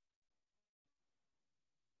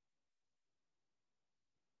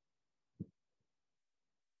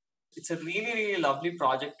 It's a really, really lovely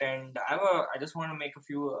project, and I just want to make a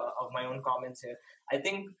few of my own comments here. I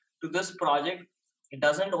think to this project, it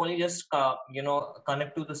doesn't only just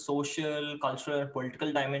connect to the social, cultural,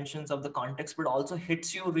 political dimensions of the context, but also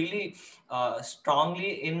hits you really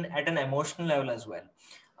strongly at an emotional level as well.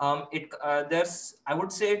 There's, I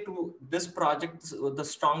would say, to this project, the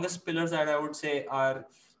strongest pillars that I would say are,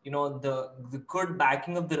 you know, the good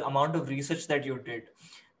backing of the amount of research that you did,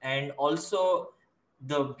 and also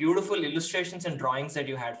the beautiful illustrations and drawings that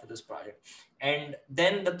you had for this project. And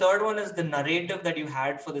then the third one is the narrative that you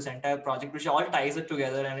had for this entire project, which all ties it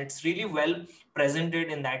together, and it's really well presented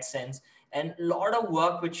in that sense, and a lot of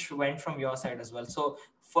work which went from your side as well. So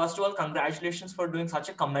first of all, congratulations for doing such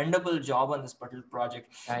a commendable job on this particular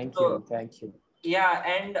project. Thank So, you. yeah,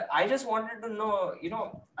 and I just wanted to know, you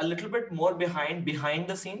know, a little bit more behind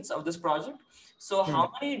the scenes of this project. So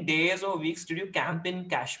how many days or weeks did you camp in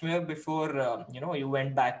Kashmir before, you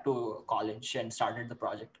went back to college and started the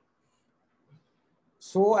project?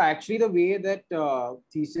 So actually, the way that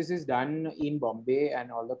thesis is done in Bombay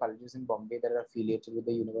and all the colleges in Bombay that are affiliated with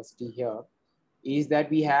the university here is that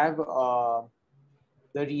we have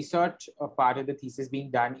the research part of the thesis being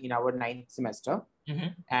done in our 9th semester,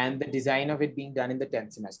 and the design of it being done in the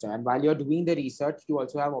 10th semester. And while you're doing the research, you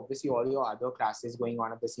also have obviously all your other classes going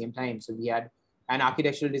on at the same time. So we had an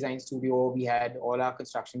architectural design studio, we had all our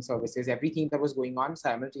construction services, everything that was going on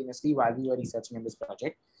simultaneously while we were researching on this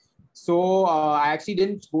project. So I actually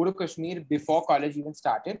didn't go to Kashmir before college even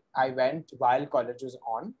started. I went while college was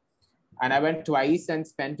on, and I went twice and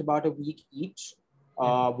spent about a week each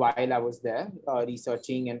while I was there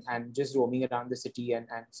researching and just roaming around the city and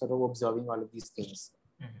sort of observing all of these things.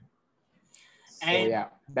 So yeah,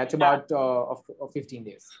 that's about 15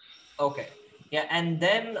 days. Okay. Yeah, and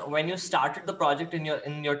then when you started the project in your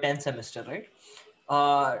 10th semester, right?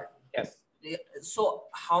 Yes. So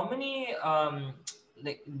how many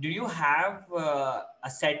do you have a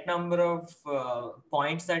set number of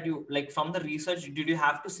points that you like from the research? Did you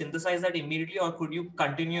have to synthesize that immediately, or could you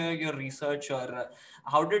continue your research, or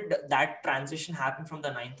how did that transition happen from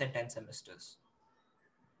the 9th and 10th semesters?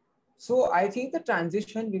 So I think the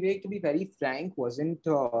transition, Vivek, to be very frank, wasn't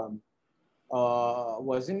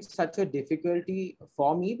such a difficulty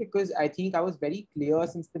for me, because I think I was very clear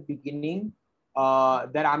since the beginning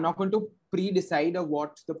that I'm not going to pre-decide of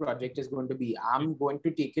what the project is going to be. I'm going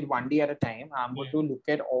to take it one day at a time. I'm going to look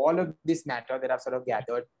at all of this matter that I've sort of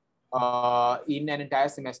gathered in an entire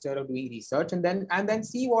semester of doing research, and then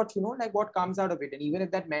see what, like what comes out of it. And even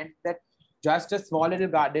if that meant that just a small little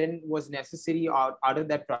garden was necessary out of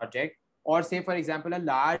that project, or say, for example, a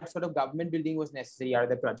large sort of government building was necessary out of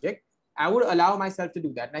the project, I would allow myself to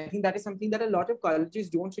do that. And I think that is something that a lot of colleges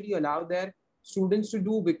don't really allow their students to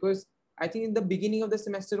do, because I think in the beginning of the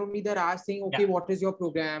semester only they're asking, okay, what is your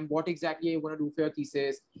program? What exactly are you going to do for your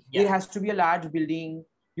thesis? It has to be a large building.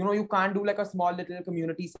 You can't do like a small little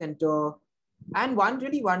community center. And one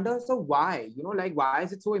really wonders, so why? Like, why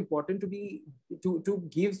is it so important to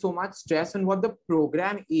give so much stress on what the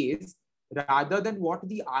program is, rather than what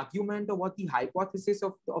the argument or what the hypothesis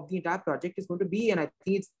of the entire project is going to be? And I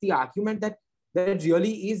think it's the argument that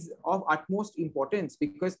really is of utmost importance,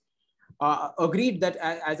 because agreed that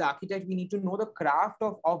as architects, we need to know the craft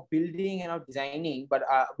of building and of designing, but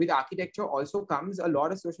with architecture also comes a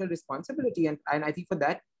lot of social responsibility. And I think for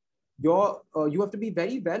that, you have to be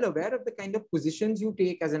very well aware of the kind of positions you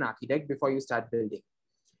take as an architect before you start building.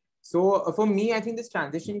 So for me, I think this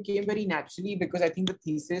transition came very naturally, because I think the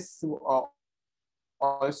thesis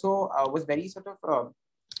also was very sort of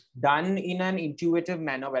done in an intuitive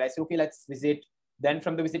manner, where I said, okay, let's visit. Then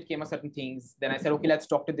from the visit came a certain things. Then I said, okay, let's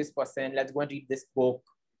talk to this person. Let's go and read this book.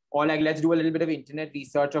 Or like, let's do a little bit of internet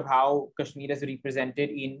research of how Kashmir is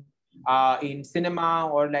represented in cinema,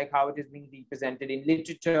 or like how it is being represented in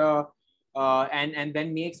literature. And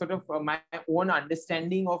then make sort of my own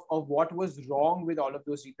understanding of what was wrong with all of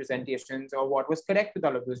those representations, or what was correct with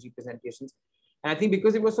all of those representations. And I think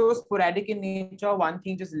because it was so sporadic in nature, one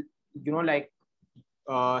thing just,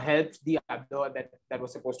 helped the other that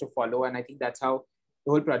was supposed to follow. And I think that's how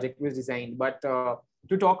the whole project was designed. But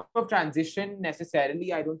to talk of transition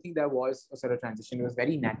necessarily, I don't think there was a sort of transition. It was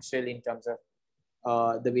very natural in terms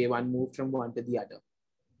of the way one moved from one to the other.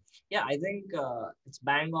 Yeah, I think it's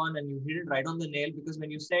bang on, and you hit it right on the nail, because when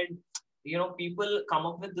you said, people come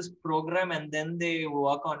up with this program and then they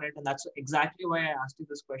work on it. And that's exactly why I asked you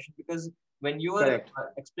this question, because when you were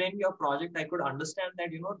explaining your project, I could understand that,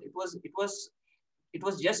 it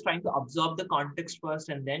was just trying to absorb the context first,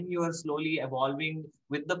 and then you are slowly evolving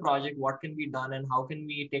with the project, what can be done and how can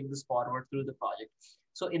we take this forward through the project.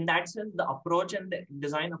 So in that sense, the approach and the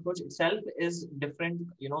design approach itself is different,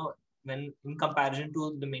 when in comparison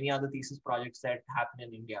to the many other thesis projects that happen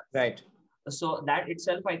in India. Right. So that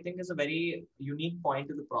itself, I think, is a very unique point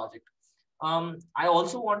to the project. I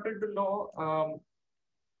also wanted to know,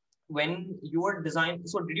 when you were designing,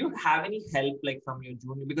 so did you have any help like from your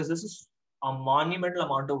junior? Because this is a monumental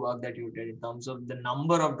amount of work that you did in terms of the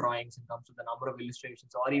number of drawings, in terms of the number of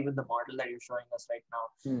illustrations, or even the model that you're showing us right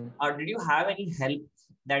now. Did you have any help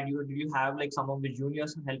did you have like some of the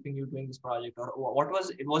juniors helping you doing this project, or what was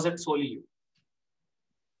it? Was it solely you?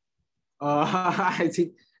 I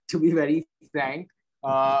think, to be very frank,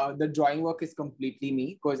 the drawing work is completely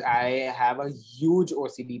me, because I have a huge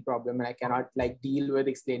OCD problem, and I cannot like deal with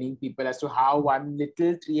explaining people as to how one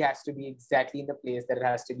little tree has to be exactly in the place that it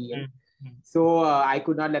has to be in. So I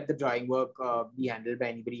could not let the drawing work be handled by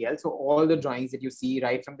anybody else. So all the drawings that you see,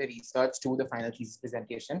 right from the research to the final thesis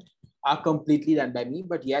presentation, are completely done by me.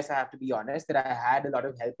 But yes, I have to be honest that I had a lot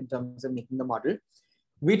of help in terms of making the model,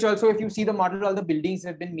 which also, if you see the model, all the buildings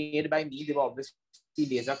have been made by me. They were obviously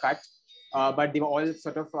laser cut, but they were all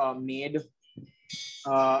sort of made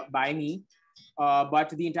by me. But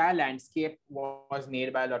the entire landscape was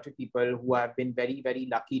made by a lot of people who have been very, very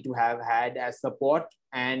lucky to have had as support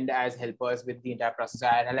and as helpers with the entire process.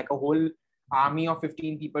 I had like a whole army of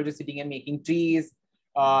 15 people just sitting and making trees.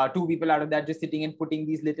 2 people out of that just sitting and putting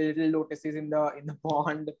these little lotuses in the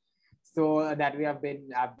pond. So that way I've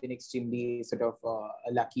been extremely sort of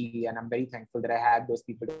lucky, and I'm very thankful that I had those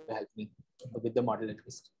people to help me with the model at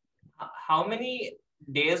least. How many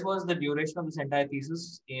days was the duration of this entire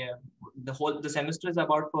thesis? The semester is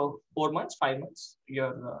about for 4 months, 5 months,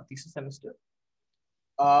 your thesis semester?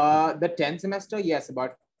 The 10th semester, yes,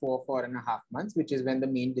 about 4.5 months, which is when the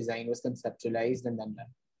main design was conceptualized and then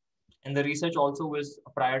done. And the research also was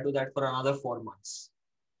prior to that for another 4 months.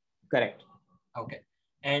 Correct. Okay.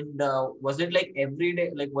 And was it like every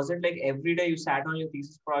day? Like, was it like every day you sat on your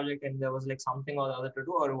thesis project and there was like something or the other to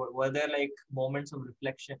do, or were there like moments of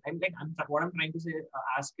reflection? What I'm trying to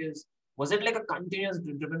ask is, was it like a continuous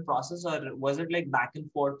driven process, or was it like back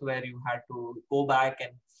and forth where you had to go back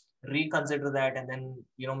and reconsider that and then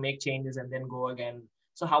make changes and then go again?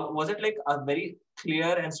 So how was it, like a very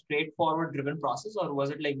clear and straightforward driven process, or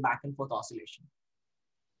was it like back and forth oscillation?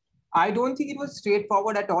 I don't think it was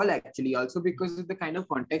straightforward at all, actually, also because of the kind of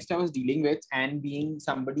context I was dealing with and being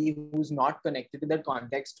somebody who's not connected to that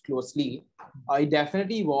context closely. It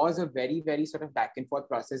definitely was a very, very sort of back and forth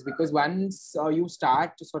process, because once you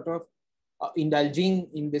start to sort of indulging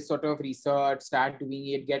in this sort of research, start doing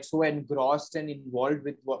it, get so engrossed and involved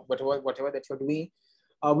with whatever that you're doing,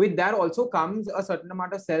 with that also comes a certain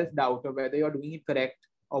amount of self-doubt of whether you're doing it correct,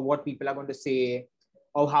 or what people are going to say,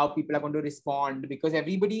 or how people are going to respond, because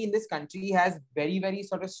everybody in this country has very, very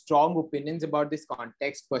sort of strong opinions about this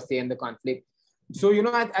context per se and the conflict. So,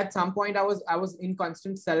 at some point I was in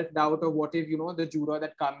constant self-doubt of what if, the juror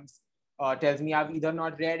that comes tells me I've either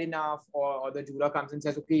not read enough, or the juror comes and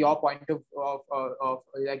says, okay, your point of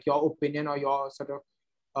like your opinion or your sort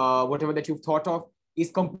of whatever that you've thought of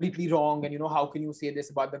is completely wrong. And, how can you say this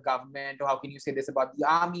about the government, or how can you say this about the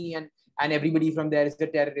army, and everybody from there is a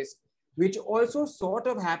terrorist, which also sort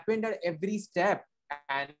of happened at every step.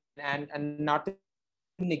 And not to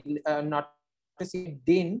say it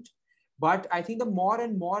didn't, but I think the more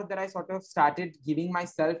and more that I sort of started giving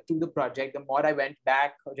myself to the project, the more I went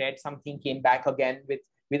back, read something, came back again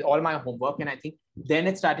with all my homework. And I think then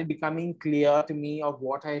it started becoming clear to me of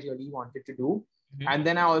what I really wanted to do. Mm-hmm. And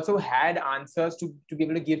then I also had answers to be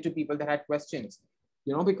able to give to people that had questions.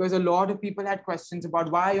 Because a lot of people had questions about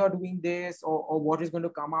why you're doing this, or what is going to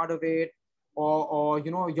come out of it, or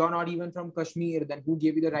you're not even from Kashmir, then who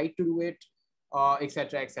gave you the right to do it,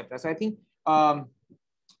 etc., etc. So I think,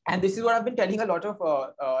 and this is what I've been telling a lot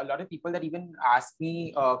of people that even ask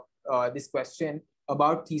me this question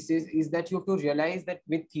about thesis, is that you have to realize that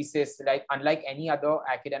with thesis, like unlike any other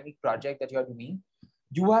academic project that you're doing,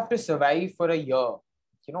 you have to survive for a year.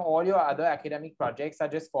 All your other academic projects are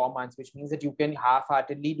just 4 months, which means that you can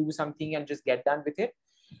half-heartedly do something and just get done with it.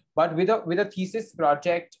 But with a thesis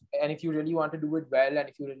project, and if you really want to do it well, and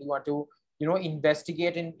if you really want to,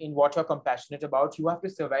 investigate in what you're compassionate about, you have to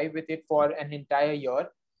survive with it for an entire year.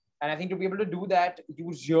 And I think to be able to do that,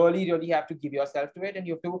 you really, really have to give yourself to it. And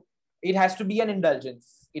it has to be an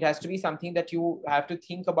indulgence. It has to be something that you have to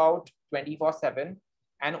think about 24/7.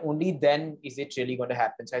 And only then is it really going to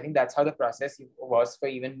happen. So I think that's how the process was for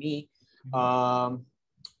even me. Mm-hmm.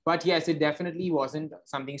 But yes, it definitely wasn't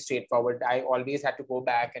something straightforward. I always had to go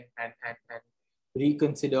back and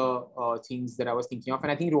reconsider things that I was thinking of.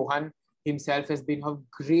 And I think Rohan himself has been a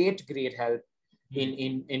great, great help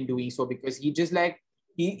in doing so, because he just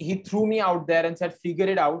he threw me out there and said, figure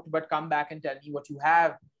it out, but come back and tell me what you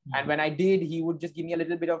have. Mm-hmm. And when I did, he would just give me a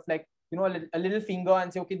little bit of a little finger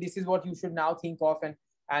and say, okay, this is what you should now think of.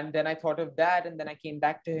 And then I thought of that, and then I came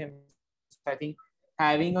back to him. So I think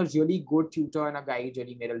having a really good tutor and a guide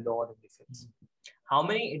really made a lot of difference. How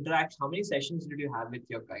many sessions did you have with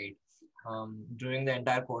your guide during the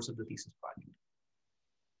entire course of the thesis project?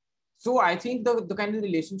 So I think the kind of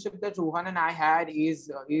relationship that Rohan and I had is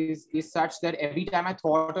such that every time I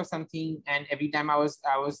thought of something, and every time I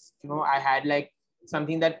had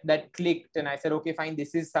something that clicked, and I said, okay, fine,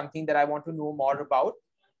 this is something that I want to know more about,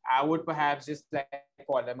 I would perhaps just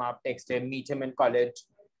call him up, text him, meet him in college,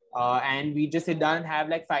 and we just sit down and have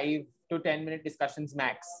 5 to 10 minute discussions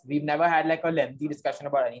max. We've never had a lengthy discussion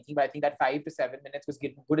about anything, but I think that 5 to 7 minutes was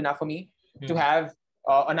good enough for me to have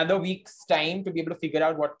another week's time to be able to figure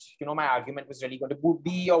out what my argument was really going to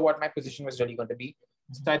be, or what my position was really going to be.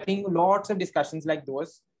 So I think lots of discussions like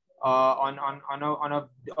those on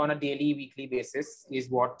a daily, weekly basis is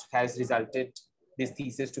what has resulted this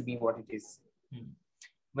thesis to be what it is.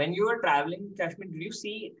 When you were traveling in Kashmir, did you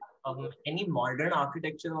see any modern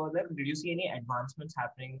architecture over there? Did you see any advancements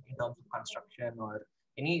happening in terms of construction, or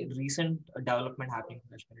any recent development happening in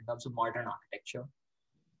Kashmir in terms of modern architecture?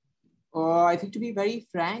 I think, to be very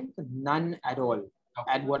frank, none at all.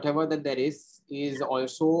 Okay. And whatever that there is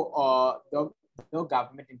also the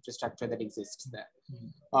government infrastructure that exists there.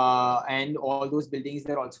 And all those buildings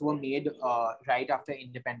that also were made right after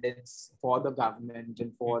independence for the government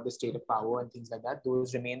and for the state of power and things like that,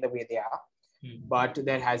 those remain the way they are. But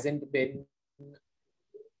there hasn't been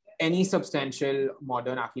any substantial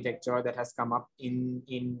modern architecture that has come up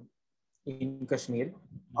in Kashmir.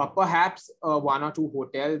 Perhaps 1 or 2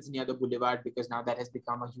 hotels near the boulevard, because now that has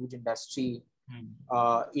become a huge industry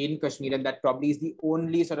in Kashmir, and that probably is the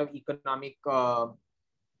only sort of economic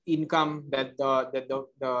income that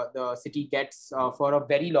the city gets for a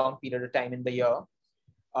very long period of time in the year.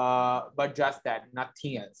 But just that,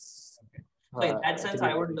 nothing else. So in that sense,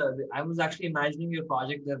 I was actually imagining your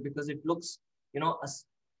project there, because it looks,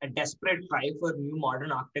 a desperate cry for new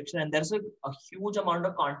modern architecture, and there's a huge amount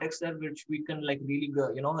of context there which we can really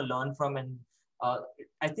learn from. And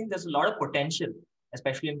I think there's a lot of potential,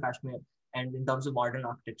 especially in Kashmir. and in terms of modern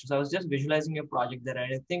architecture. So I was just visualizing your project there,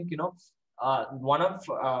 and I think, one of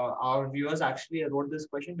our viewers actually wrote this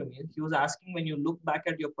question to me. He was asking, when you look back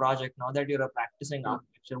at your project now that you're a practicing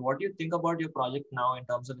architecture, what do you think about your project now in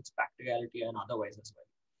terms of its practicality and otherwise as well?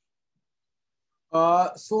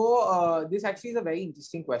 This actually is a very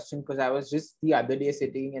interesting question, because I was just the other day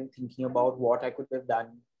sitting and thinking about what I could have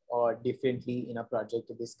done differently in a project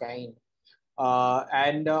of this kind. Now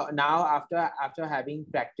after having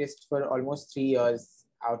practiced for almost 3 years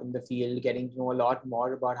out in the field, getting to know a lot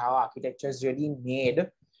more about how architecture is really made,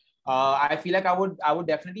 I feel like I would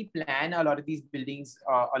definitely plan a lot of these buildings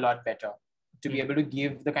a lot better to be able to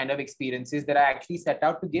give the kind of experiences that I actually set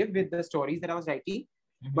out to give with the stories that I was writing.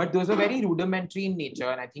 But those were very rudimentary in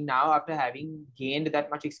nature. And I think now, after having gained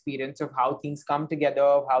that much experience of how things come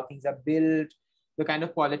together, how things are built, the kind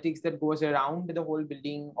of politics that goes around the whole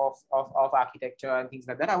building of architecture and things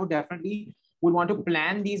like that, I would definitely want to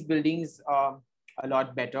plan these buildings a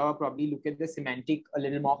lot better, probably look at the semantic a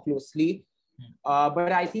little more closely.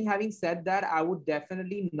 But I think, having said that, I would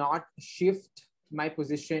definitely not shift my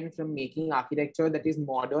position from making architecture that is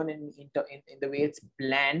modern in the way it's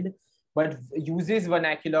planned, but uses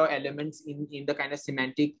vernacular elements in the kind of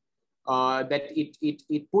semantic that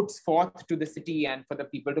it puts forth to the city, and for the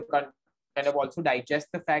people to kind of also digest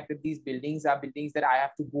the fact that these buildings are buildings that I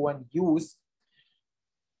have to go and use.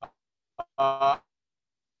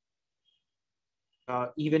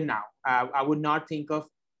 Even now, I would not think of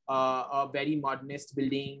a very modernist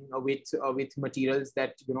building with materials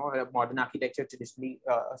that, modern architecture traditionally,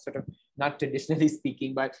 sort of, not traditionally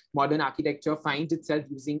speaking, but modern architecture finds itself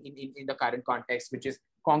using in the current context, which is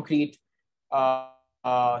concrete,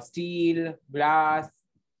 steel, glass,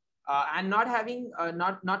 and not having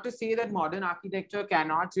not to say that modern architecture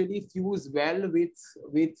cannot really fuse well with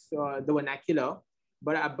the vernacular.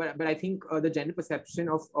 But I think the general perception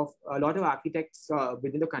of a lot of architects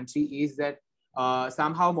within the country is that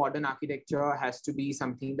somehow modern architecture has to be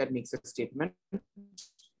something that makes a statement,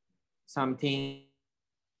 something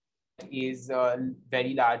that is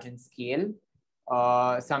very large in scale,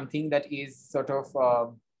 something that is sort of,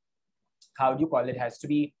 how do you call it, has to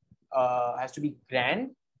be grand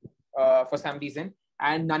for some reason,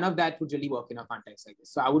 and none of that would really work in a context like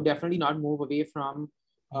this. So I would definitely not move away from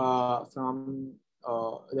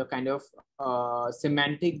the kind of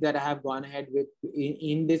semantic that I have gone ahead with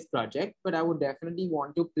in this project, but I would definitely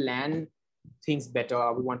want to plan things better.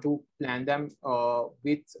 I would want to plan them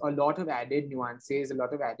with a lot of added nuances, a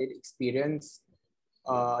lot of added experience,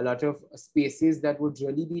 a lot of spaces that would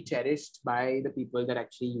really be cherished by the people that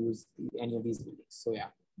actually use any of these buildings. So yeah,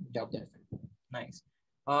 definitely. Nice.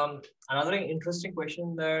 Another interesting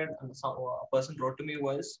question that a person wrote to me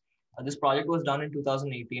was, this project was done in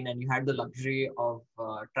 2018, and you had the luxury of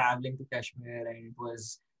traveling to Kashmir, and it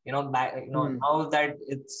was, now that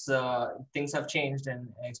it's things have changed, and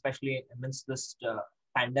especially amidst this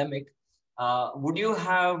pandemic, would you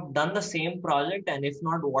have done the same project? And if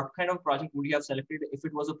not, what kind of project would you have selected if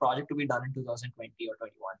it was a project to be done in 2020 or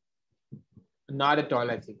 21? Not at all,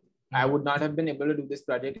 I think. I would not have been able to do this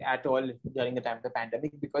project at all during the time of the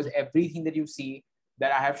pandemic, because everything that you see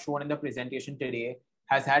that I have shown in the presentation today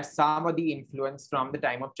has had some of the influence from the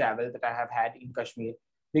time of travel that I have had in Kashmir.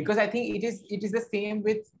 Because I think it is the same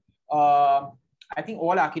with, I think,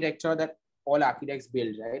 all architecture that all architects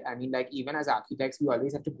build, right? I mean, like, even as architects, we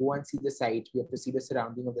always have to go and see the site. We have to see the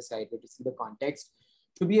surrounding of the site. We have to see the context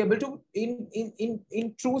to be able to,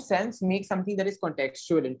 in true sense, make something that is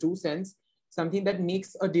contextual, in true sense, something that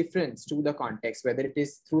makes a difference to the context, whether it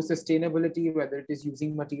is through sustainability, whether it is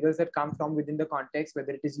using materials that come from within the context,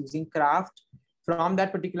 whether it is using craft from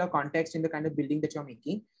that particular context in the kind of building that you're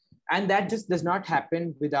making. And that just does not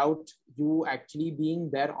happen without you actually being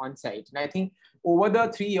there on site. And I think over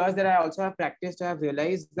the 3 years that I also have practiced, I have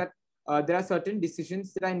realized that there are certain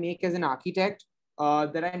decisions that I make as an architect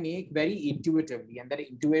that I make very intuitively. And that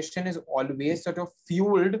intuition is always sort of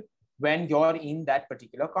fueled when you're in that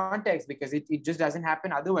particular context, because it just doesn't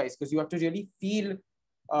happen otherwise, because you have to really feel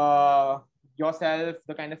yourself,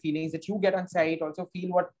 the kind of feelings that you get on site, also feel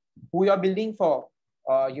who you're building for,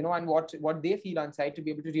 and what they feel on site, to be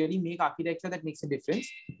able to really make architecture that makes a difference.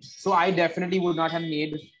 So I definitely would not have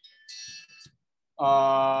made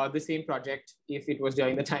the same project if it was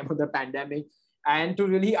during the time of the pandemic. And to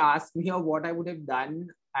really ask me what I would have done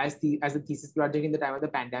as a thesis project in the time of the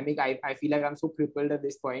pandemic, I feel like I'm so crippled at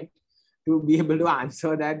this point to be able to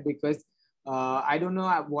answer that, because I don't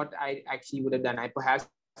know what I actually would have done. I perhaps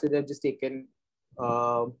would have just taken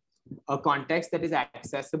a context that is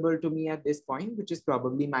accessible to me at this point, which is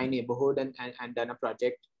probably my neighborhood, and done a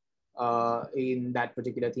project in that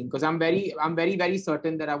particular thing. Because I'm very, very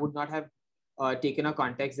certain that I would not have taken a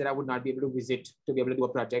context that I would not be able to visit to be able to do a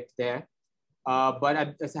project there.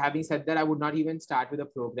 Having said that, I would not even start with a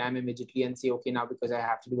program immediately and say, okay, now because I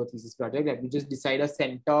have to do a thesis project, let me just decide a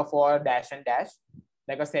center for dash and dash,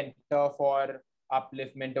 like a center for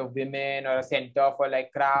upliftment of women or a center for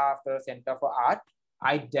like craft or a center for art.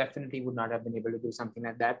 I definitely would not have been able to do something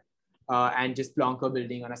like that and just plonk a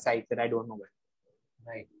building on a site that I don't know where.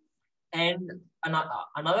 Right. And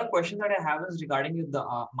another question that I have is regarding the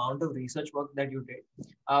amount of research work that you did.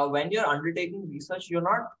 When you're undertaking research, you're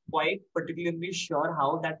not quite particularly sure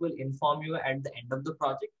how that will inform you at the end of the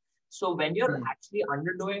project. So when you're actually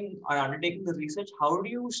undertaking the research, how do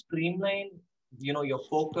you streamline, your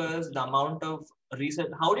focus, the amount of research?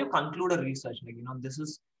 How do you conclude a research? Like, this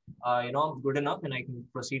is, good enough and I can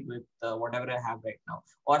proceed with whatever I have right now.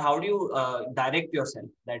 Or how do you direct yourself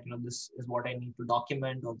that, this is what I need to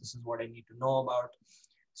document or this is what I need to know about?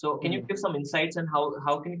 So can you give some insights on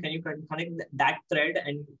how can you connect that thread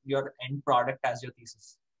and your end product as your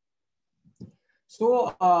thesis?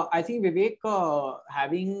 So I think Vivek,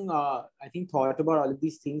 having I think thought about all of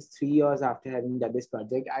these things 3 years after having done this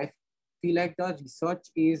project, I feel like the research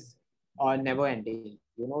is never ending.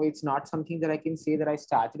 It's not something that I can say that I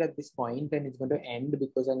started at this point and it's going to end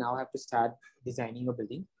because I now have to start designing a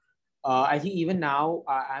building. I think even now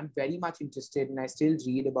I'm very much interested and I still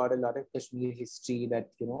read about a lot of Kashmir history that,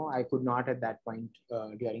 I could not at that point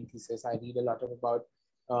during thesis. I read a lot about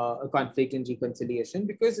conflict and reconciliation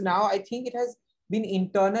because now I think it has been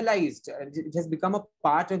internalized. It has become a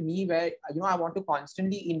part of me where, I want to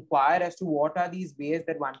constantly inquire as to what are these ways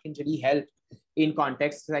that one can really help in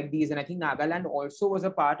contexts like these. And I think Nagaland also was a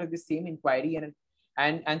part of the same inquiry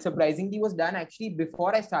and surprisingly was done actually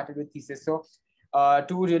before I started with thesis. So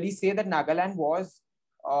to really say that Nagaland was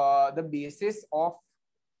the basis of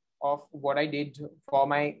what I did for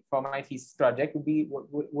my thesis project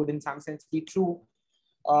would in some sense be true.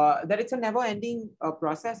 That it's a never-ending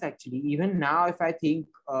process actually. Even now, if I think,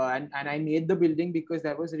 and I made the building because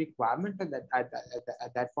there was a requirement at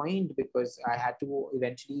that point because I had to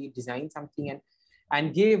eventually design something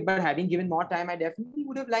and give. But having given more time, I definitely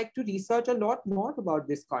would have liked to research a lot more about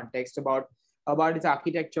this context, about its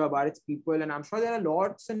architecture, about its people. And I'm sure there are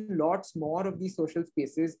lots and lots more of these social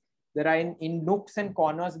spaces that are in nooks and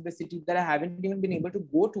corners of the city that I haven't even been able to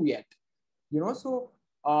go to yet. So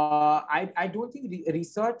I don't think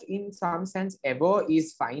research in some sense ever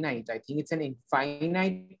is finite. I think it's an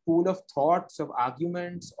infinite pool of thoughts, of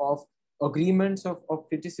arguments, of agreements, of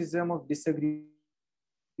criticism, of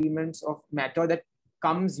disagreements, of matter that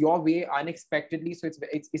comes your way unexpectedly. So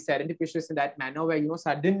it's serendipitous in that manner where,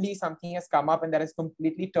 suddenly something has come up and that has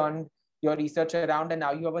completely turned your research around and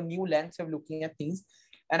now you have a new lens of looking at things.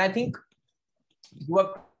 And I think you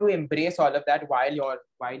have to embrace all of that while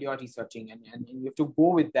you're researching and you have to go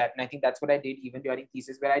with that. And I think that's what I did even during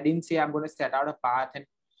thesis, where I didn't say I'm going to set out a path and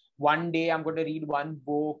one day I'm going to read one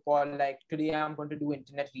book, or like today I'm going to do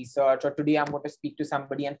internet research, or today I'm going to speak to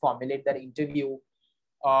somebody and formulate that interview,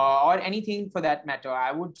 or anything for that matter.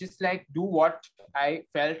 I would just like do what I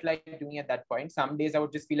felt like doing at that point. Some days I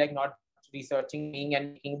would just feel like not researching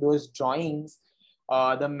and making those drawings,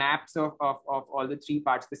 the maps of all the three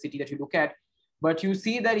parts of the city that you look at. But you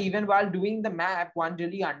see that even while doing the map, one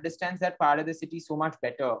really understands that part of the city so much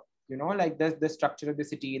better. Like the structure of the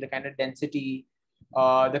city, the kind of density,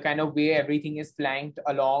 the kind of way everything is flanked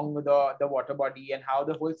along the water body and how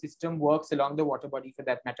the whole system works along the water body for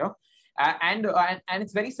that matter. And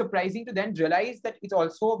it's very surprising to then realize that it's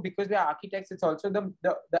also, because we're architects, it's also the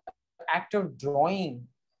act of drawing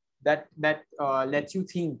that lets you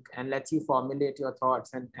think and lets you formulate your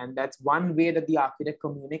thoughts. And that's one way that the architect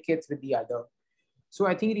communicates with the other. So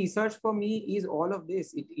I think research for me is all of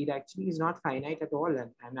this. It actually is not finite at all.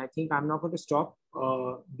 And I think I'm not going to stop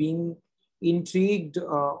being intrigued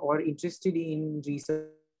or interested in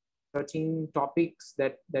researching topics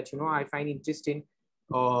that I find interesting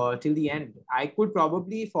till the end. I could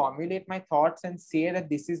probably formulate my thoughts and say that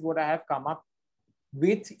this is what I have come up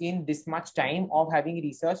with in this much time of having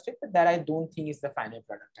researched it, but that I don't think is the final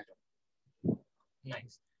product at all.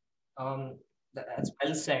 Nice. That's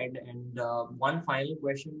well said. And one final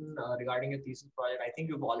question regarding your thesis project. I think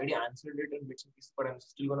you've already answered it in bits and pieces, but I'm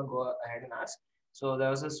still going to go ahead and ask. So there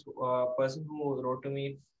was this person who wrote to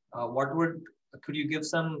me, could you give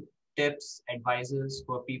some tips, advices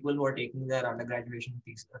for people who are taking their undergraduate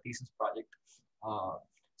thesis project?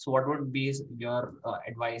 So what would be your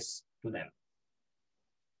advice to them?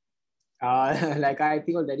 Like I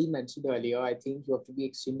think already mentioned earlier, I think you have to be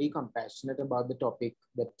extremely compassionate about the topic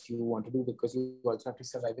that you want to do, because you also have to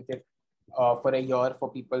survive with it for a year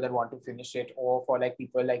for people that want to finish it, or for like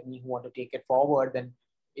people like me who want to take it forward. Then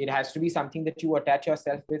it has to be something that you attach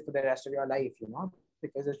yourself with for the rest of your life,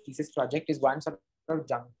 because a thesis project is one sort of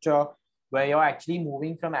juncture where you're actually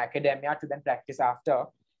moving from academia to then practice after.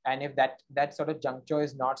 And if that sort of juncture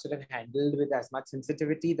is not sort of handled with as much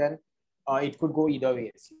sensitivity, then it could go either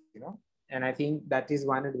ways, And I think that is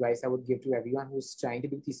one advice I would give to everyone who's trying to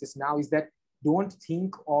do thesis now, is that don't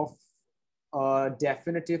think of a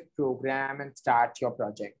definitive program and start your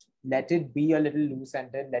project. Let it be a little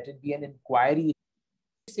loose-ended. Let it be an inquiry.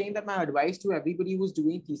 Saying that my advice to everybody who's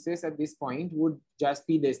doing thesis at this point would just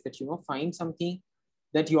be this, that, find something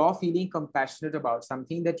that you're feeling compassionate about,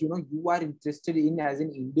 something that, you are interested in as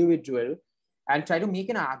an individual, and try to make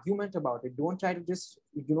an argument about it. Don't try to just,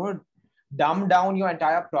 dumb down your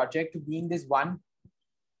entire project to being this one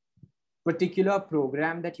particular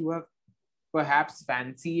program that you have perhaps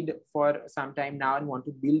fancied for some time now and want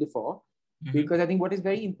to build for. Mm-hmm. Because I think what is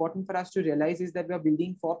very important for us to realize is that we are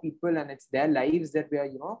building for people, and it's their lives that we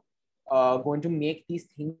are, going to make these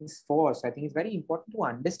things for. So I think it's very important to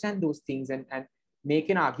understand those things and make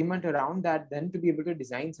an argument around that, then to be able to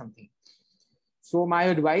design something. So my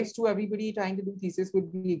advice to everybody trying to do thesis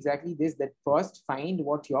would be exactly this, that first find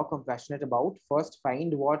what you're compassionate about. First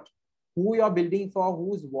find who you're building for,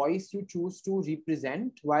 whose voice you choose to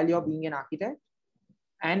represent while you're being an architect,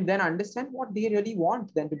 and then understand what they really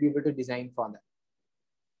want, then to be able to design for them.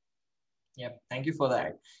 Yeah, thank you for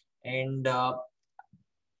that. And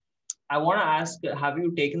I want to ask, have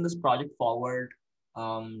you taken this project forward?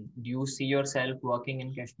 Do you see yourself working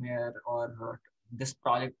in Kashmir, or this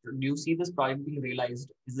project, do you see this project being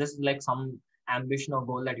realized? Is this like some ambition or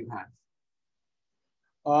goal that you have?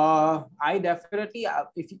 I definitely,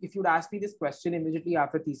 if you'd asked me this question immediately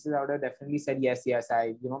after thesis, I would have definitely said yes.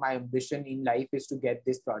 My ambition in life is to get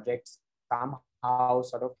this project somehow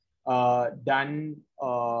sort of done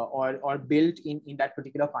or built in that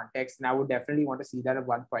particular context. And I would definitely want to see that at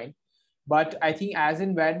one point. But I think as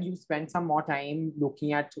and when you spend some more time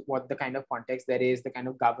looking at what the kind of context there is, the kind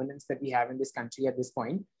of governance that we have in this country at this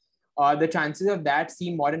point, the chances of that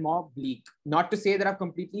seem more and more bleak. Not to say that I've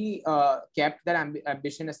completely kept that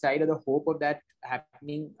ambition aside, or the hope of that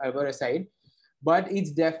happening ever aside, but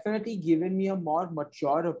it's definitely given me a more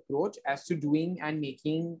mature approach as to doing and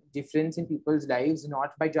making difference in people's lives,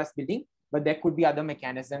 not by just building, but there could be other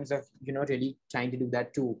mechanisms of, really trying to do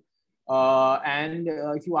that too.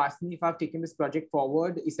 If you ask me if I've taken this project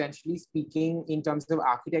forward, essentially speaking, in terms of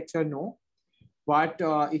architecture, no. But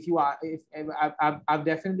I've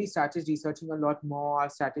definitely started researching a lot more.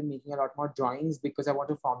 I've started making a lot more drawings because I want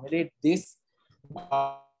to formulate this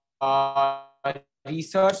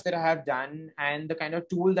research that I have done, and the kind of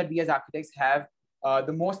tool that we as architects have,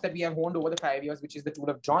 the most that we have honed over the 5 years, which is the tool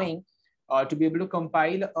of drawing, to be able to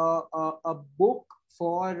compile a book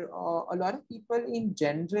for a lot of people in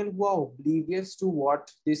general who are oblivious to what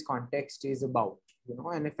this context is about,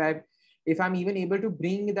 and if I'm even able to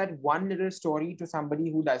bring that one little story to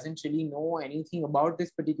somebody who doesn't really know anything about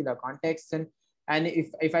this particular context, and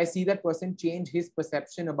if I see that person change his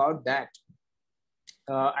perception about that,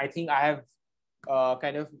 I think I have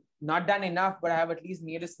kind of not done enough, but I have at least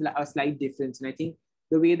made a slight difference. And I think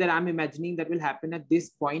the way that I'm imagining that will happen at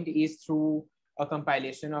this point is through a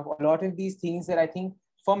compilation of a lot of these things that I think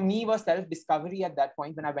for me was self-discovery at that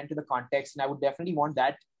point when I went to the context, and I would definitely want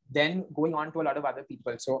that then going on to a lot of other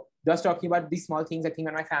people. So just talking about these small things, I think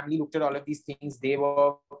when my family looked at all of these things, they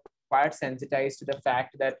were quite sensitized to the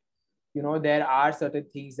fact that, there are certain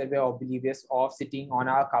things that we're oblivious of, sitting on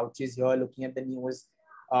our couches here, looking at the news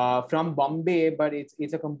from Bombay, but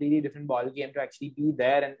it's a completely different ball game to actually be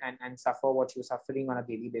there and suffer what you're suffering on a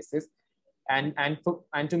daily basis. And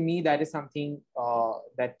to me, that is something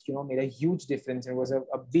that, made a huge difference. It was a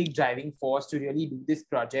big driving force to really do this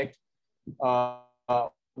project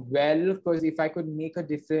well, because if I could make a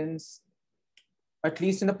difference, at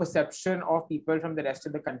least in the perception of people from the rest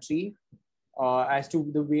of the country, as to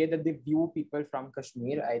the way that they view people from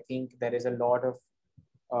Kashmir, I think there is a lot of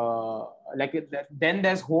then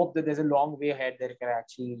there's hope that there's a long way ahead that can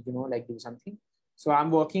actually, do something. So I'm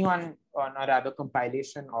working on a rather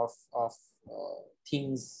compilation of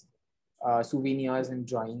things, souvenirs and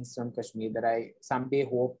drawings from Kashmir that I someday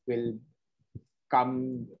hope will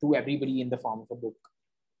come to everybody in the form of a book.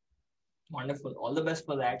 Wonderful. All the best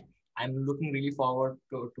for that. I'm looking really forward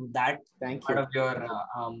to that part of your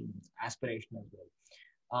aspiration as well.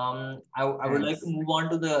 I would like to move on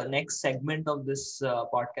to the next segment of this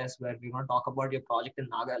podcast, where we're going to talk about your project in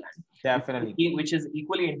Nagaland. Definitely. Which is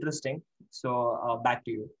equally interesting. So back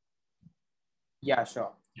to you. Yeah,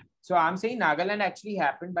 sure. Yeah. So I'm saying Nagaland actually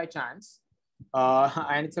happened by chance.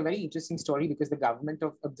 And it's a very interesting story because the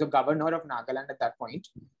governor of Nagaland at that point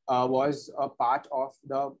was a part of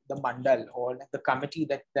the mandal, or the committee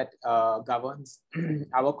that governs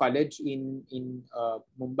our college in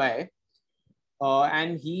Mumbai.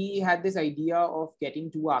 And he had this idea of getting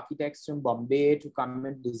two architects from Bombay to come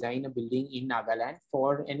and design a building in Nagaland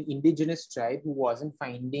for an indigenous tribe who wasn't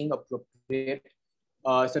finding appropriate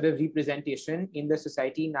sort of representation in the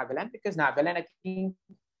society in Nagaland, because Nagaland, I think,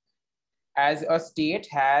 as a state,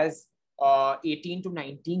 has 18 to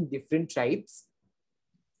 19 different tribes.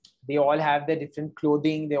 They all have their different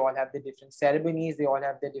clothing, they all have their different ceremonies, they all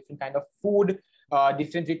have their different kind of food,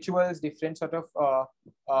 different rituals, different sort of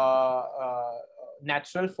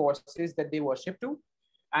natural forces that they worship to.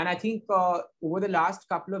 And I think over the last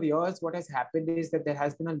couple of years, what has happened is that there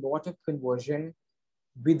has been a lot of conversion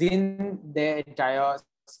within their entire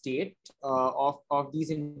state of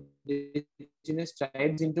these indigenous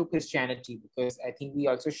tribes into Christianity, because I think we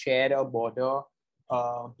also share a border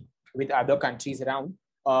with other countries around,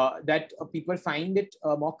 that people find it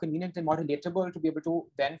more convenient and more relatable to be able to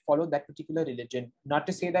then follow that particular religion. Not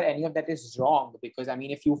to say that any of that is wrong, because I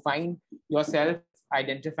mean, if you find yourself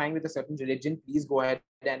identifying with a certain religion, please go ahead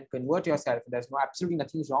and convert yourself. There's absolutely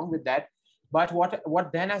nothing wrong with that. But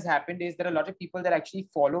what then has happened is that a lot of people that actually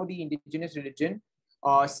follow the indigenous religion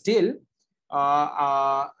still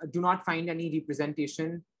do not find any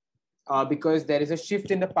representation, because there is a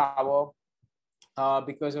shift in the power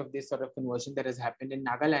because of this sort of conversion that has happened in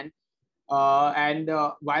Nagaland. And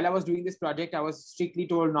while I was doing this project, I was strictly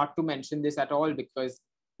told not to mention this at all, because,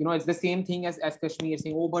 you know, it's the same thing as Kashmir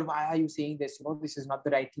saying, oh, but why are you saying this? You know, this is not the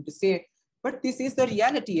right thing to say. But this is the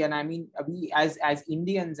reality. And I mean, we as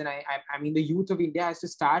Indians, and I mean, the youth of India has to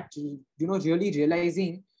start, you know, really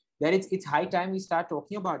realizing that it's high time we start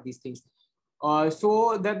talking about these things.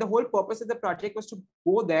 So that the whole purpose of the project was to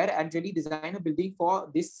go there and really design a building for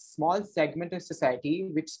this small segment of society,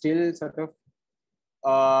 which still sort of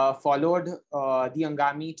followed the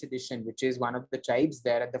Angami tradition, which is one of the tribes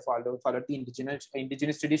there, at the followed the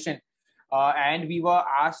indigenous tradition. And we were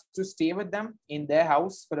asked to stay with them in their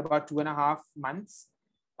house for about 2.5 months.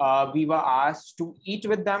 We were asked to eat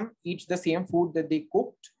with them, eat the same food that they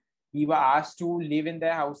cooked. We were asked to live in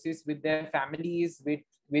their houses with their families,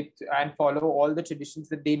 and follow all the traditions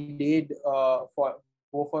that they did for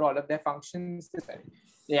all of their functions.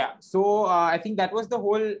 Yeah, so I think that was the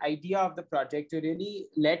whole idea of the project, to really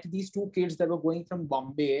let these two kids that were going from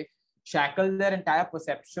Bombay shackle their entire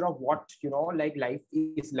perception of what, you know, like life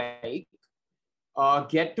is like,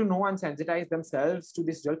 get to know and sensitize themselves to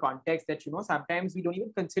this real context that, you know, sometimes we don't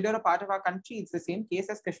even consider a part of our country. It's the same case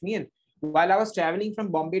as Kashmir. While I was traveling from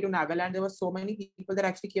Bombay to Nagaland, there were so many people that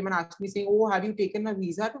actually came and asked me saying, oh, have you taken a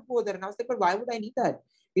visa to go there? And I was like, but why would I need that?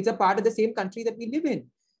 It's a part of the same country that we live in.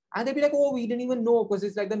 And they'd be like, oh, we didn't even know, because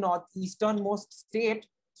it's like the northeasternmost state.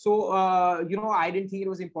 So, you know, I didn't think it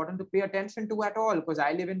was important to pay attention to at all, because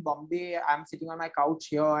I live in Bombay. I'm sitting on my couch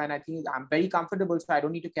here, and I think I'm very comfortable, so I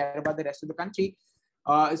don't need to care about the rest of the country.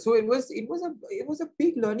 So it was a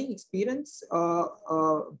big learning experience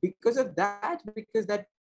because of that, because that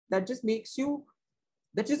just makes you,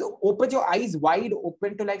 that just opens your eyes wide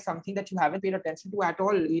open to like something that you haven't paid attention to at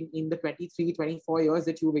all in the 23, 24 years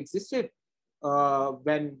that you've existed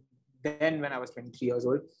when I was 23 years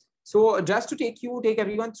old. So just to take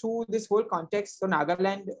everyone through this whole context. So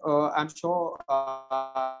Nagaland, I'm sure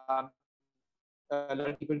a lot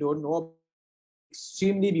of people don't know,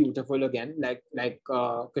 extremely beautiful again, like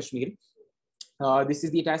Kashmir. This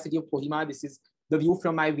is the entire city of Kohima. This is the view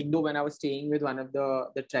from my window when I was staying with one of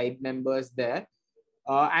the tribe members there.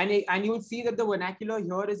 And you'll see that the vernacular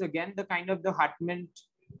here is again the kind of the hutment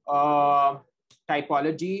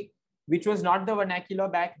typology, which was not the vernacular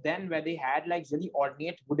back then, where they had like really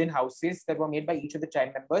ornate wooden houses that were made by each of the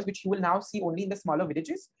tribe members, which you will now see only in the smaller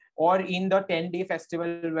villages or in the 10-day festival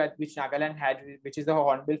which Nagaland had, which is the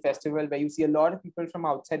Hornbill Festival, where you see a lot of people from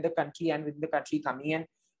outside the country and within the country coming in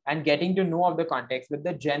and getting to know of the context. But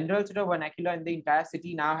the general sort of vernacular in the entire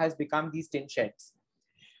city now has become these tin sheds.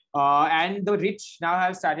 And the rich now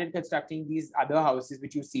have started constructing these other houses,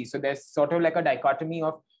 which you see. So there's sort of like a dichotomy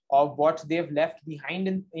of what they've left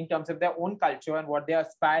behind in terms of their own culture and what they're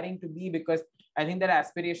aspiring to be, because I think that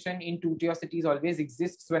aspiration in two-tier cities always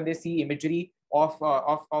exists when they see imagery of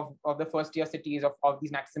the first-tier cities, of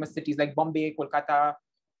these maximus cities like Bombay, Kolkata,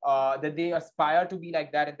 that they aspire to be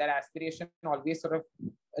like that, and that aspiration always sort of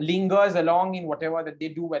lingers along in whatever that they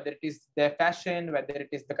do, whether it is their fashion, whether it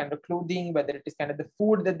is the kind of clothing, whether it is kind of the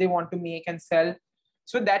food that they want to make and sell.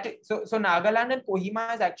 So Nagaland and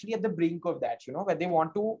Kohima is actually at the brink of that, you know, where they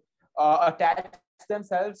want to attach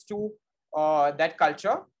themselves to that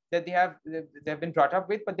culture that they've been brought up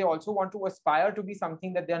with, but they also want to aspire to be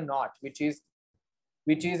something that they're not, which is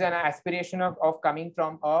an aspiration of coming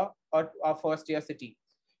from a first year city.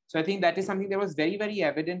 So I think that is something that was very, very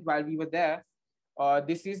evident while we were there.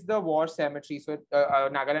 This is the war cemetery. So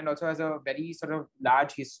Nagaland also has a very sort of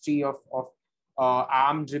large history of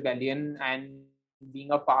armed rebellion and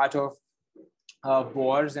being a part of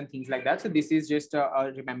wars and things like that. So this is just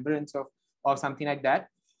a remembrance of something like that.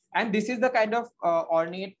 And this is the kind of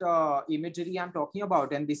ornate imagery I'm talking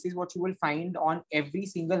about. And this is what you will find on every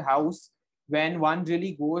single house when one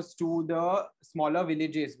really goes to the smaller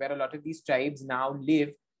villages where a lot of these tribes now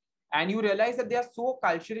live. And you realize that they are so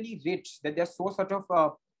culturally rich, that they're so sort of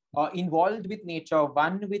involved with nature,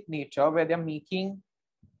 one with nature, where they're making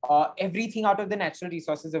everything out of the natural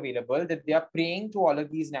resources available, that they are praying to all of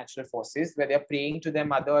these natural forces, where they're praying to their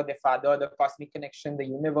mother, their father, the cosmic connection, the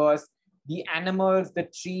universe, the animals, the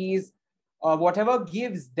trees, whatever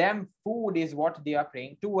gives them food is what they are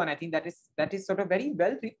praying to. And I think that is sort of very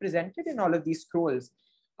well represented in all of these scrolls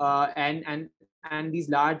and these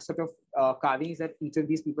large sort of carvings that each of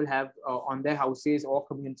these people have on their houses or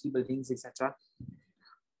community buildings, etc.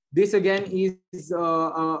 This again is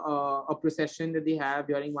a procession that they have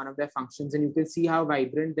during one of their functions, and you can see how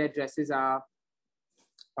vibrant their dresses are,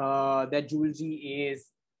 their jewelry is,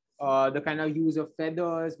 the kind of use of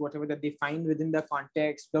feathers, whatever that they find within the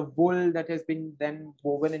context, the wool that has been then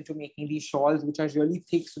woven into making these shawls, which are really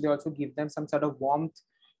thick, so they also give them some sort of warmth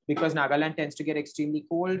because Nagaland tends to get extremely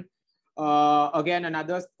cold. Again,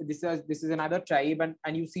 this is another tribe,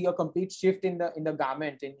 and you see a complete shift in the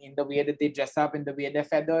garment, in the way that they dress up, in the way their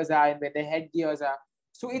feathers are, and where their headgears are.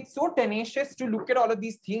 So it's so tenacious to look at all of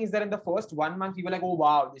these things that in the first 1 month we were like, oh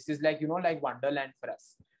wow, this is like, like Wonderland for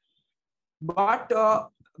us. But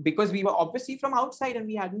because we were obviously from outside and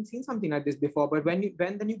we hadn't seen something like this before, but when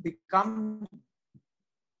then you become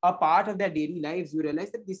a part of their daily lives, you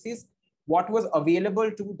realize that this is what was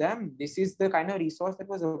available to them. This is the kind of resource that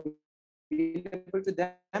was available to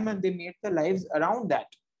them, and they made their lives around that.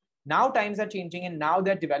 Now times are changing, and now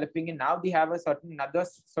they're developing, and now they have a certain another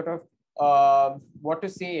sort of what to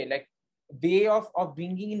say, like way of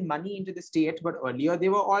bringing in money into the state. But earlier they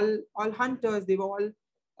were all hunters, they were all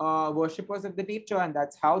worshippers of the nature, and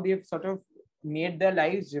that's how they've sort of made their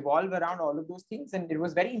lives revolve around all of those things. And it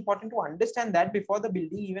was very important to understand that before the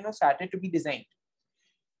building even started to be designed.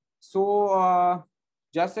 So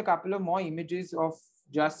just a couple of more images of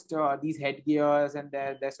just these headgears and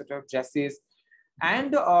their sort of dresses.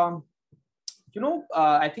 And I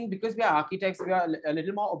think because we are architects, we are a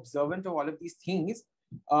little more observant of all of these things.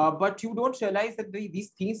 But you don't realize that these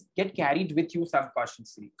things get carried with you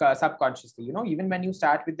subconsciously. Even when you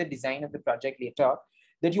start with the design of the project later,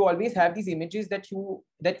 that you always have these images that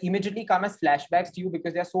immediately come as flashbacks to you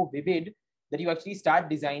because they're so vivid that you actually start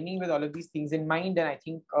designing with all of these things in mind. And I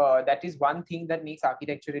think that is one thing that makes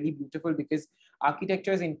architecture really beautiful, because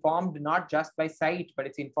architecture is informed not just by sight, but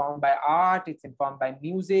it's informed by art, it's informed by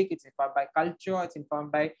music, it's informed by culture, it's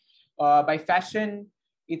informed by fashion,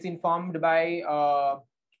 it's informed by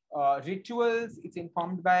rituals, it's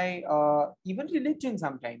informed by even religion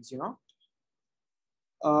sometimes,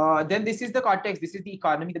 Then this is the context, this is the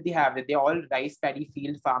economy that they have, that they're all rice paddy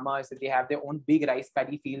field farmers, that they have their own big rice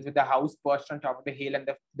paddy fields with the house perched on top of the hill and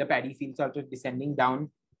the paddy fields sort of descending down.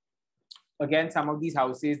 Again, some of these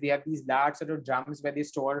houses, they have these large sort of drums where they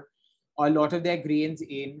store a lot of their grains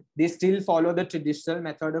in. They still follow the traditional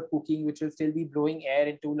method of cooking, which will still be blowing air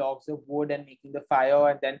into logs of wood and making the fire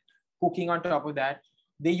and then cooking on top of that.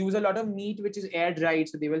 They use a lot of meat, which is air dried.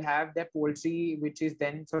 So they will have their poultry, which is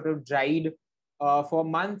then sort of dried for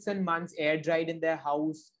months and months, air dried in their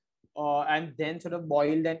house, and then sort of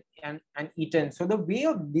boiled and eaten. So the way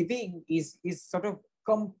of living is sort of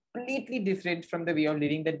completely different from the way of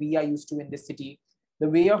living that we are used to in the city. The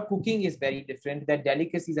way of cooking is very different. Their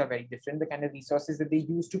delicacies are very different. The kind of resources that they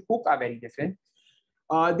use to cook are very different.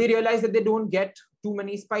 They realize that they don't get too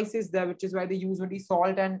many spices there, which is why they use only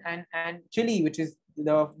salt and chili, which is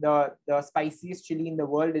the spiciest chili in the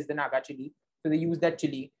world is the Naga chili. So they use that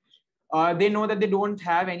chili. They know that they don't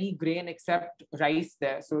have any grain except rice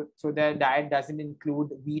there. So their diet doesn't include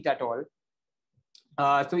wheat at all.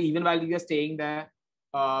 So even while we were staying there,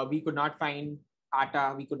 we could not find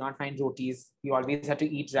atta, we could not find rotis. We always had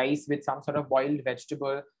to eat rice with some sort of boiled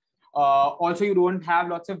vegetable. Also, you don't have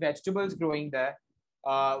lots of vegetables growing there.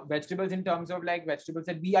 Vegetables in terms of like vegetables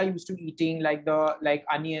that we are used to eating, like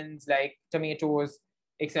onions, like tomatoes,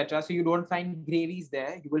 etc. So you don't find gravies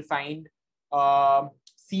there. You will find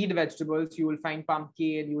seed vegetables, you will find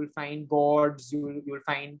pumpkin, you will find gourds, you will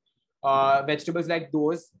find vegetables like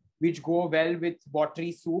those. which go well with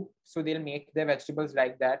watery soup. So they'll make their vegetables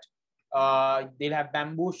like that. They'll have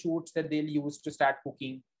bamboo shoots that they'll use to start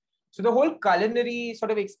cooking. So the whole culinary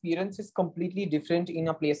sort of experience is completely different in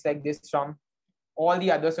a place like this from all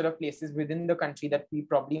the other sort of places within the country that we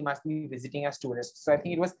probably must be visiting as tourists. So I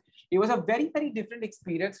think it was a very, very different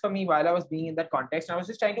experience for me while I was being in that context. And I was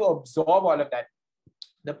just trying to absorb all of that.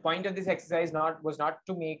 The point of this exercise was not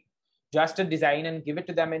to make just a design and give it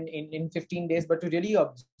to them in 15 days, but to really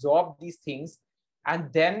absorb these things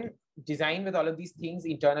and then design with all of these things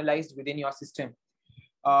internalized within your system.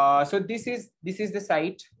 So this is the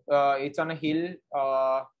site. It's on a hill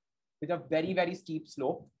with a very, very steep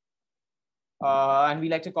slope. And we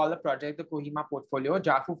like to call the project the Kohima portfolio.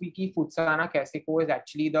 Jafufiki Futsana Keseko is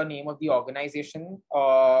actually the name of the organization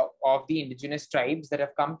of the indigenous tribes that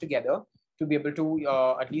have come together to be able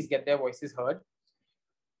to at least get their voices heard.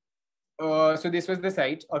 So this was the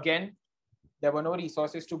site. Again, there were no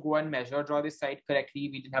resources to go and draw this site correctly.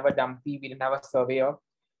 We didn't have a dumpy, we didn't have a surveyor.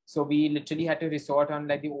 So we literally had to resort on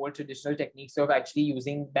like the old traditional techniques of actually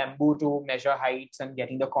using bamboo to measure heights and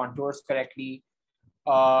getting the contours correctly.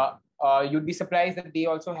 You'd be surprised that they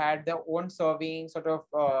also had their own surveying sort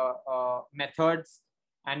of methods,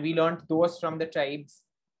 and we learned those from the tribes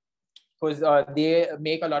because they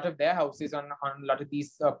make a lot of their houses on a lot of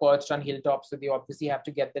these perched on hilltops, so they obviously have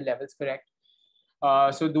to get the levels correct.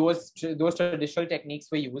 So those traditional techniques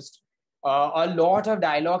were used. A lot of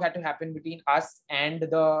dialogue had to happen between us and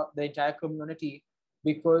the entire community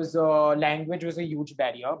because language was a huge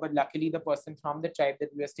barrier. But luckily, the person from the tribe that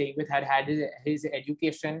we were staying with had his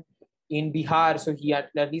education in Bihar, so he had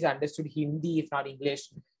at least understood Hindi, if not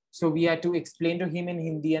English. So we had to explain to him in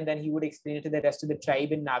Hindi, and then he would explain it to the rest of the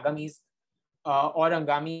tribe in Nagamese or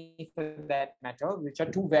Angami for that matter, which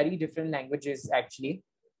are two very different languages actually.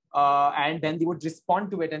 And then they would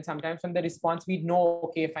respond to it, and sometimes from the response we'd know,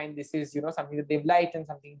 okay, fine, this is something that they've liked and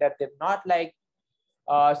something that they've not liked.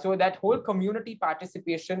 So that whole community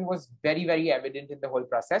participation was very, very evident in the whole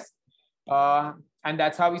process. And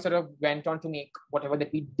that's how we sort of went on to make whatever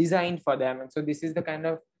that we designed for them. And so this is the kind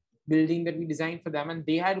of building that we designed for them. And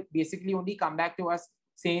they had basically only come back to us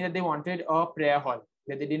saying that they wanted a prayer hall,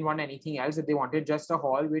 that they didn't want anything else, that they wanted just a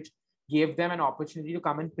hall which gave them an opportunity to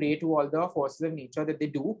come and pray to all the forces of nature that they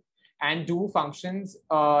do, and do functions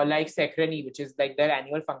like Sekrani, which is like their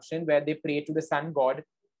annual function where they pray to the sun god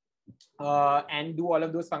and do all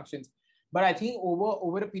of those functions. But I think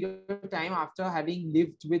over a period of time, after having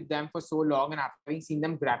lived with them for so long and after having seen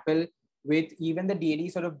them grapple with even the daily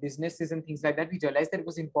sort of businesses and things like that, we realized that it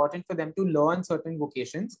was important for them to learn certain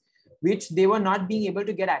vocations, which they were not being able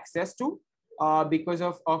to get access to because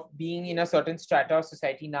of being in a certain strata of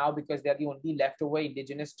society now, because they're the only leftover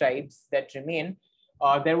indigenous tribes that remain.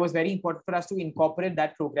 There was very important for us to incorporate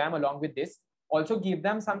that program along with this. Also give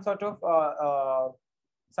them some sort of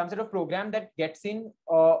program that gets in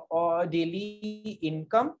daily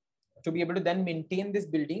income to be able to then maintain this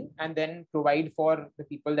building and then provide for the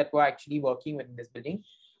people that were actually working within this building.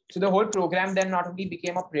 So the whole program then not only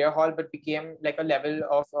became a prayer hall, but became like a level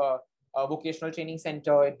of a vocational training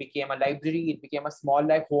center. It became a library. It became a small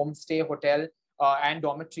like homestay hotel and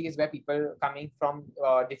dormitories where people coming from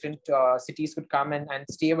different cities could come and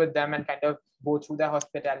stay with them and kind of go through their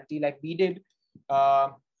hospitality like we did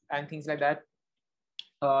and things like that.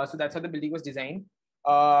 So that's how the building was designed.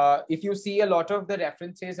 If you see, a lot of the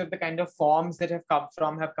references of the kind of forms that have come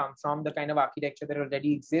from the kind of architecture that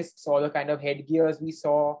already exists, or the kind of headgears we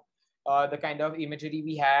saw, the kind of imagery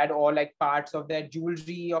we had, or like parts of their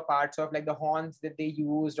jewelry, or parts of like the horns that they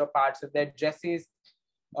used, or parts of their dresses,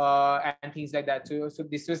 and things like that. So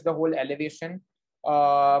this was the whole elevation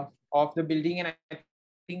of the building. And I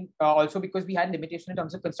think also because we had limitation in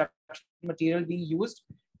terms of construction material being used,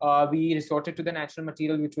 we resorted to the natural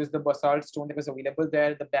material, which was the basalt stone that was available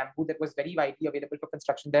there, the bamboo that was very widely available for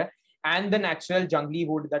construction there, and the natural jungly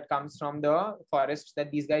wood that comes from the forests that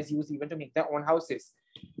these guys use even to make their own houses.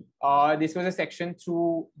 This was a section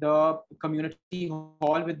through the community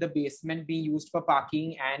hall with the basement being used for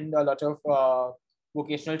parking and a lot of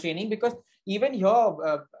vocational training, because even here,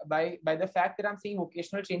 by the fact that I'm saying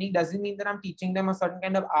vocational training doesn't mean that I'm teaching them a certain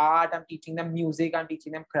kind of art, I'm teaching them music, I'm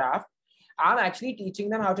teaching them craft. I'm actually teaching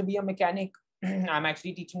them how to be a mechanic. I'm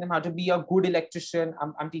actually teaching them how to be a good electrician.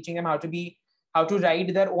 I'm teaching them how to ride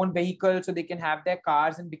their own vehicle so they can have their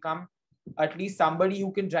cars and become at least somebody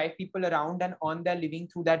who can drive people around and earn their living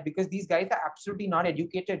through that, because these guys are absolutely not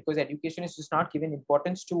educated, because education is just not given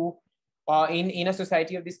importance to in a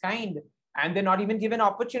society of this kind. And they're not even given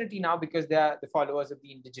opportunity now because they are the followers of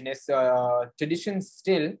the indigenous traditions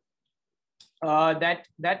still.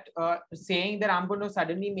 Saying that I'm going to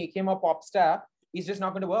suddenly make him a pop star is just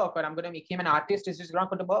not going to work, or I'm going to make him an artist is just not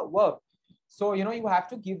going to work. So, you have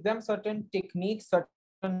to give them certain techniques,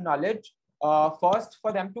 certain knowledge, first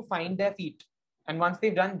for them to find their feet. And once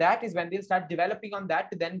they've done that is when they'll start developing on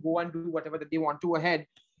that to then go and do whatever that they want to ahead.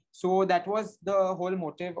 So that was the whole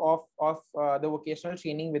motive of the vocational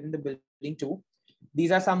training within the building too.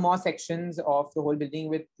 These are some more sections of the whole building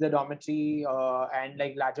with the dormitory and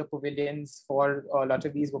like larger pavilions for a lot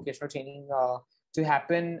of these vocational training to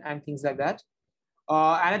happen and things like that.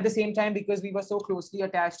 And at the same time, because we were so closely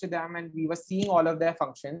attached to them and we were seeing all of their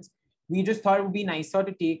functions, we just thought it would be nicer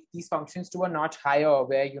to take these functions to a notch higher,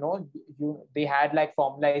 where they had like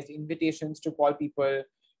formalized invitations to call people.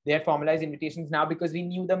 They had formalized invitations now because we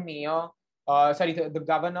knew the mayor, the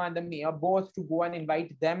governor and the mayor both, to go and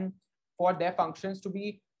invite them for their functions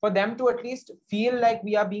for them to at least feel like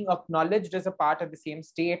we are being acknowledged as a part of the same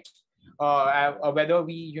state, whether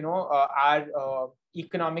we are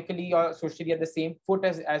economically or socially at the same foot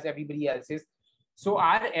as everybody else is. So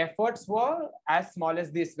our efforts were as small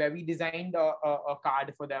as this, where we designed a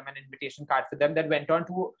card for them, an invitation card for them that went on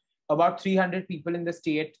to about 300 people in the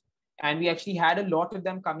state. And we actually had a lot of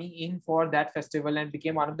them coming in for that festival, and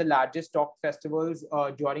became one of the largest talk festivals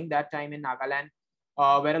during that time in Nagaland,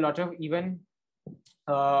 where a lot of even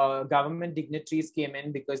government dignitaries came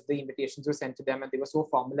in because the invitations were sent to them and they were so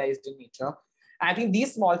formalized in nature. I think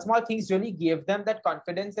these small things really gave them that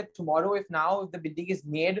confidence that tomorrow, if the building is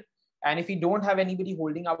made, and if we don't have anybody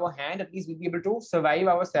holding our hand, at least we'll be able to survive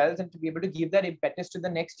ourselves and to be able to give that impetus to the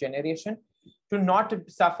next generation, to not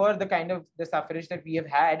suffer the kind of the suffrage that we have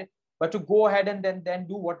had, but to go ahead and then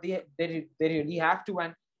do what they really have to.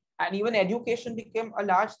 And even education became a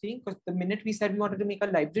large thing, because the minute we said we wanted to make a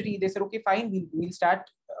library, they said, okay, fine, we'll start,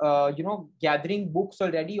 gathering books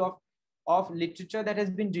already of literature that has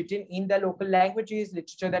been written in the local languages,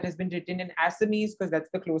 literature that has been written in Assamese, because that's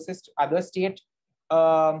the closest other state,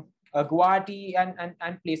 Guwahati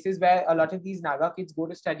and places where a lot of these Naga kids go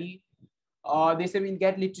to study. They say we'll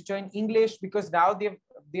get literature in English, because now they've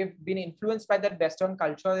been influenced by that Western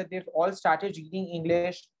culture, that they've all started reading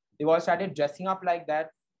English. They've all started dressing up like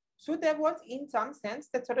that. So there was, in some sense,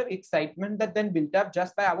 that sort of excitement that then built up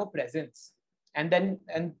just by our presence. And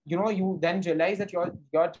you then realize that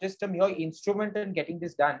you're just a mere instrument in getting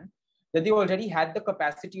this done, that they already had the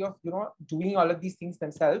capacity of, doing all of these things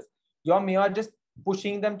themselves. You're mere just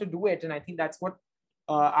pushing them to do it. And I think that's what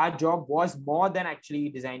our job was, more than actually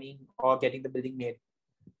designing or getting the building made.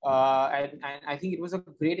 And I think it was a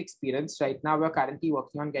great experience. Right now, we're currently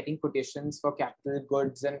working on getting quotations for capital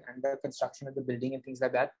goods and the construction of the building and things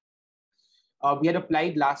like that. We had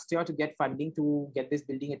applied last year to get funding to get this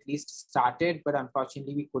building at least started, but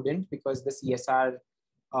unfortunately we couldn't, because the CSR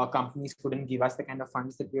companies couldn't give us the kind of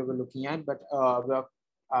funds that we were looking at. But we're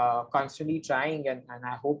constantly trying, and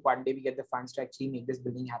I hope one day we get the funds to actually make this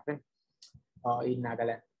building happen in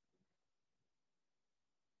Nagaland.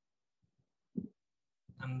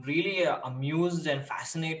 I'm really amused and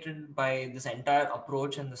fascinated by this entire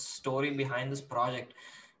approach and the story behind this project.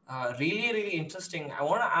 Really interesting. I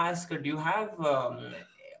want to ask, do you have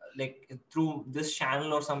like through this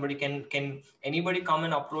channel or somebody, can anybody come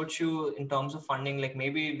and approach you in terms of funding? Like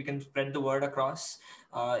maybe we can spread the word across.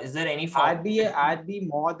 Is there any I'd be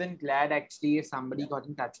more than glad actually if somebody got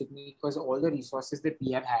in touch with me, because all the resources that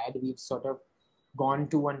we have had, we've sort of gone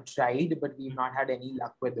to and tried, but we've not had any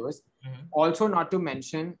luck with those. Also, not to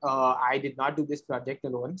mention, I did not do this project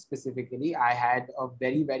alone specifically. I had a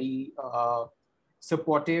very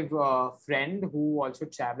supportive friend who also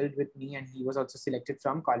traveled with me, and he was also selected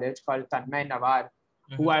from college, called Tanmay Nawar,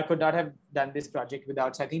 who I could not have done this project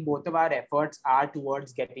without. So I think both of our efforts are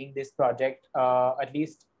towards getting this project at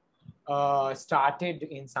least started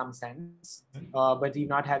in some sense, but we've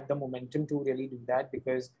not had the momentum to really do that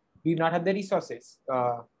because we've not had the resources,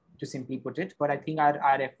 to simply put it. But I think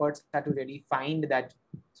our efforts are to really find that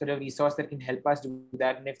sort of resource that can help us do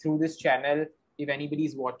that. And if through this channel, if anybody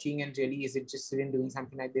is watching and really is interested in doing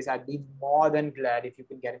something like this, I'd be more than glad if you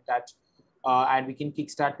can get in touch and we can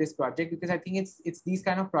kickstart this project, because I think it's these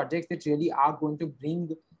kind of projects that really are going to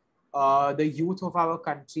bring the youth of our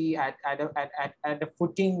country at a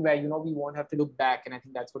footing where, we won't have to look back. And I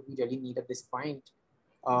think that's what we really need at this point.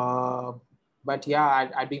 But yeah,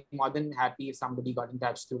 I'd be more than happy if somebody got in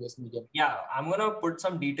touch through this medium. Yeah, I'm going to put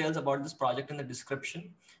some details about this project in the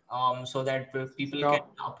description so that people can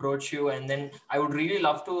approach you. And then I would really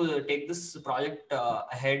love to take this project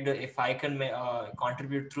ahead if I can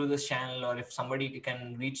contribute through this channel, or if somebody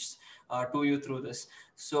can reach to you through this.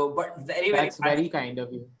 So, but That's very kind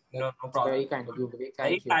of you. No problem. Very kind of you, Vivek.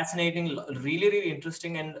 Very fascinating, really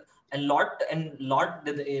interesting. And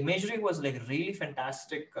the imagery was like really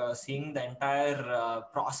fantastic, seeing the entire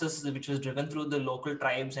process which was driven through the local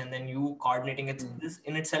tribes, and then you coordinating it. This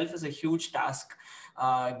in itself is a huge task,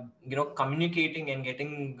 communicating and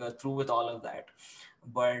getting through with all of that.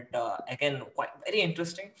 But again, quite very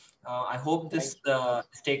interesting. I hope this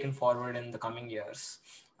is taken forward in the coming years.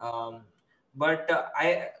 But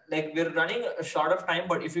we're running short of time,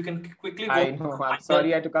 but if you can quickly go. I know, I'm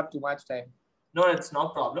sorry I took up too much time. No, it's no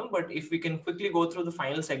problem. But if we can quickly go through the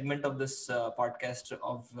final segment of this podcast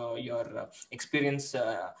of your experience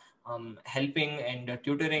helping and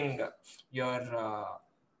tutoring your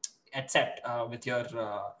at CEPT with your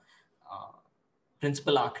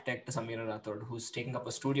principal architect, Samira Rathod, who's taking up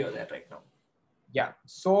a studio there right now. Yeah.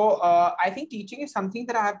 So I think teaching is something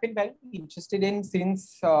that I have been very interested in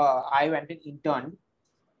since I went and interned.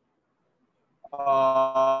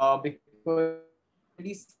 Because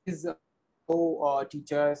this is how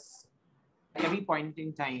teachers at every point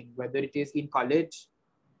in time, whether it is in college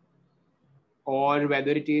or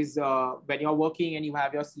whether it is when you're working and you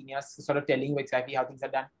have your seniors sort of telling you exactly how things are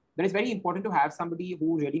done, then it's very important to have somebody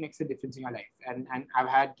who really makes a difference in your life. And I've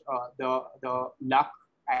had the luck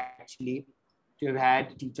actually to have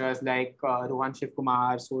had teachers like Rohan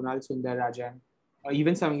Shivkumar, Sonal Sundararajan, or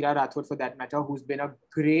even Samira Rathod for that matter, who's been a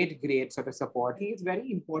great sort of support. It's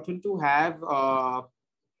very important to have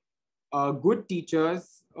good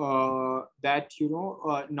teachers that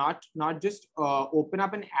not just open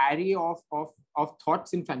up an array of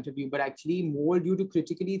thoughts in front of you, but actually mold you to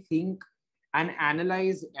critically think and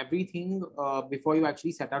analyze everything before you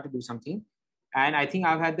actually set out to do something. And I think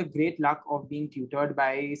I've had the great luck of being tutored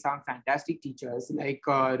by some fantastic teachers like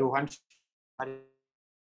Rohan,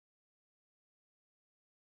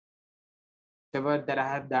 that I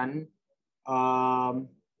have done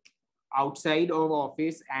outside of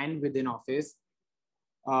office and within office.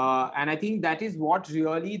 And I think that is what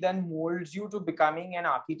really then molds you to becoming an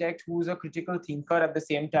architect who's a critical thinker at the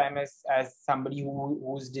same time as somebody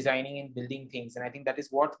who's designing and building things. And I think that is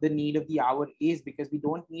what the need of the hour is, because we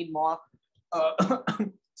don't need more,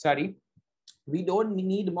 we don't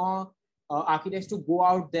need more architects to go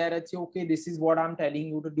out there and say, okay, this is what I'm telling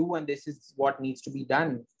you to do and this is what needs to be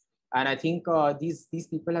done. And I think these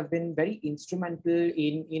people have been very instrumental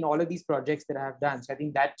in all of these projects that I have done. So I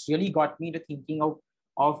think that really got me to thinking of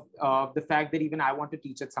the fact that even I want to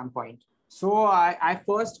teach at some point. So I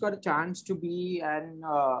first got a chance to be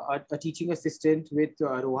a teaching assistant with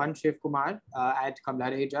Rohan Shivkumar at Kamla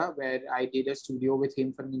Raheja, where I did a studio with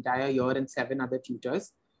him for an entire year and 7 other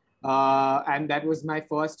tutors. And that was my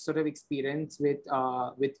first sort of experience with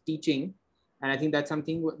teaching. And I think that's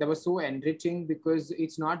something that was so enriching, because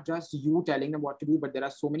it's not just you telling them what to do, but there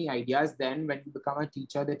are so many ideas then when you become a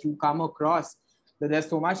teacher that you come across, that there's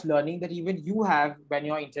so much learning that even you have when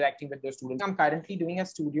you're interacting with the students. I'm currently doing a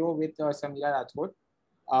studio with Samira Rathod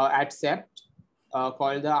at CEPT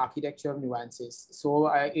called the Architecture of Nuances.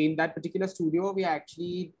 So in that particular studio, we're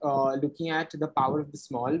actually looking at the power of the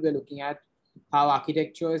small. We're looking at how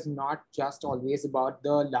architecture is not just always about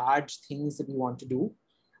the large things that we want to do.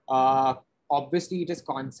 Obviously, it is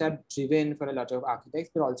concept driven for a lot of architects,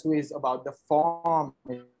 but also is about the form.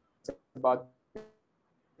 It's about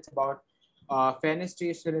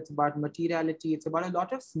fenestration. It's about materiality. It's about a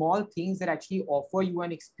lot of small things that actually offer you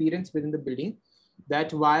an experience within the building.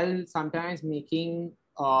 That while sometimes making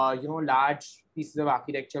large pieces of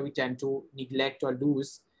architecture, we tend to neglect or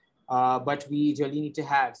lose, but we really need to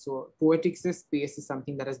have. So poetics of space is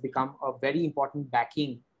something that has become a very important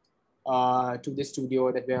backing to the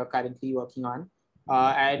studio that we are currently working on.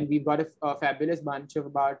 And we've got a fabulous bunch of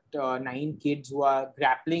about 9 kids who are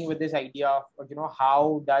grappling with this idea of,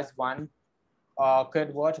 how does one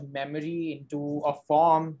convert memory into a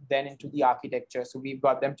form, then into the architecture. So we've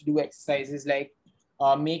got them to do exercises like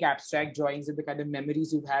make abstract drawings of the kind of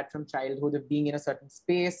memories you've had from childhood of being in a certain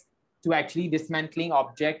space, to actually dismantling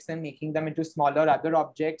objects and making them into smaller other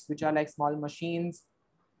objects, which are like small machines.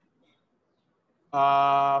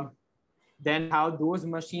 Then how those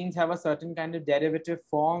machines have a certain kind of derivative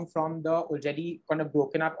form from the already kind of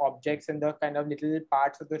broken up objects and the kind of little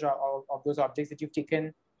parts of those objects that you've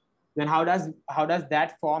taken. Then how does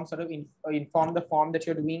that form sort of inform the form that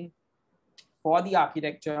you're doing for the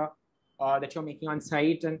architecture that you're making on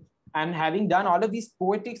site? And having done all of these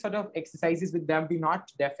poetic sort of exercises with them, we not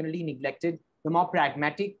definitely neglected the more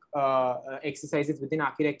pragmatic exercises within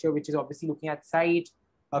architecture, which is obviously looking at site,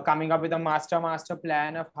 coming up with a master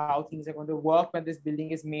plan of how things are going to work when this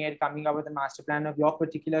building is made, coming up with a master plan of your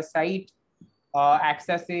particular site,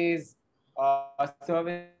 accesses,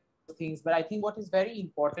 service things. But I think what is very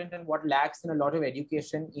important and what lacks in a lot of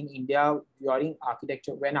education in India during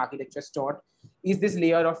architecture, when architecture is taught, is this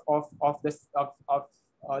layer of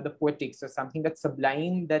the poetics, or something that's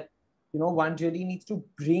sublime, that one really needs to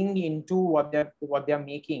bring into what they're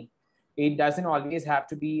making. It doesn't always have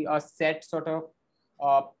to be a set sort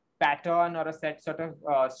of pattern or a set sort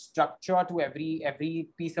of structure to every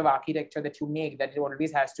piece of architecture that you make, that it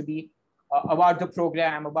always has to be about the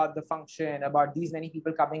program, about the function, about these many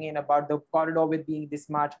people coming in, about the corridor with being this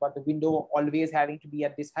much, about the window always having to be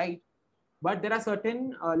at this height. But there are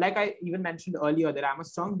certain, like I even mentioned earlier, that I'm a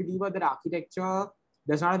strong believer that architecture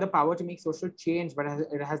does not have the power to make social change, but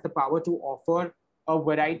it has the power to offer a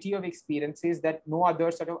variety of experiences that no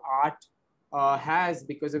other sort of art has,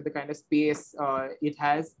 because of the kind of space it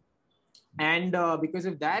has. And because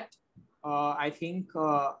of that, I think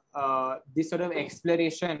this sort of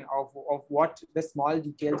exploration of what the small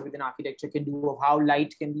details within architecture can do, of how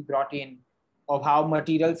light can be brought in, of how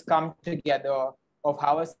materials come together, of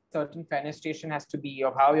how a certain fenestration has to be,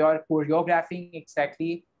 of how you're choreographing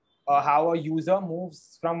exactly how a user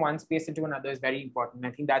moves from one space into another is very important.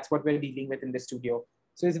 I think that's what we're dealing with in the studio.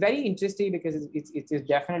 So it's very interesting because it's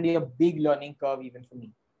definitely a big learning curve even for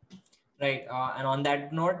me. Right. And on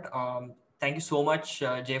that note, thank you so much,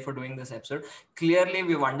 Jay, for doing this episode. Clearly,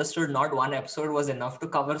 we've understood not one episode was enough to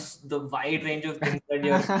cover the wide range of things that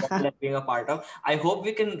you're being a part of. I hope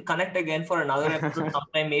we can connect again for another episode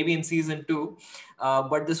sometime, maybe in season 2.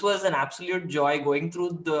 But this was an absolute joy going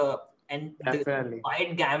through the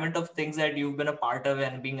wide gamut of things that you've been a part of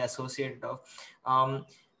and being associated of.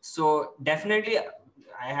 So definitely,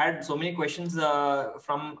 I had so many questions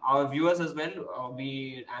from our viewers as well.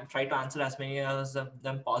 We try to answer as many as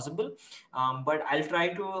them possible, but I'll try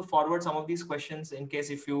to forward some of these questions in case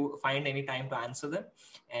if you find any time to answer them,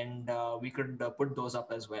 and we could put those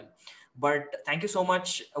up as well. But thank you so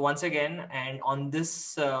much once again. And on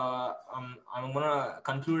this, I'm gonna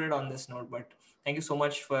conclude it on this note. But thank you so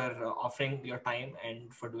much for offering your time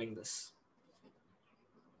and for doing this.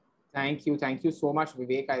 Thank you so much,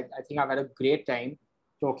 Vivek. I think I've had a great time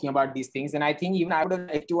talking about these things. And I think even I would have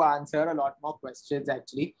liked to answer a lot more questions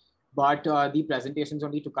actually, but the presentations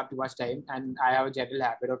only took up too much time, and I have a general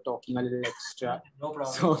habit of talking a little extra. No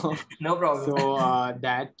problem. So, no problem. So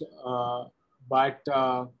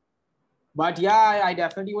but yeah, I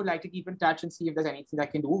definitely would like to keep in touch and see if there's anything I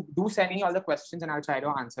can do. Do send me all the questions and I'll try to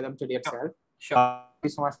answer them today itself. Sure. Thank you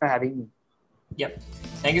so much for having me. Yep.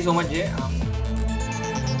 Thank you so much, Jay.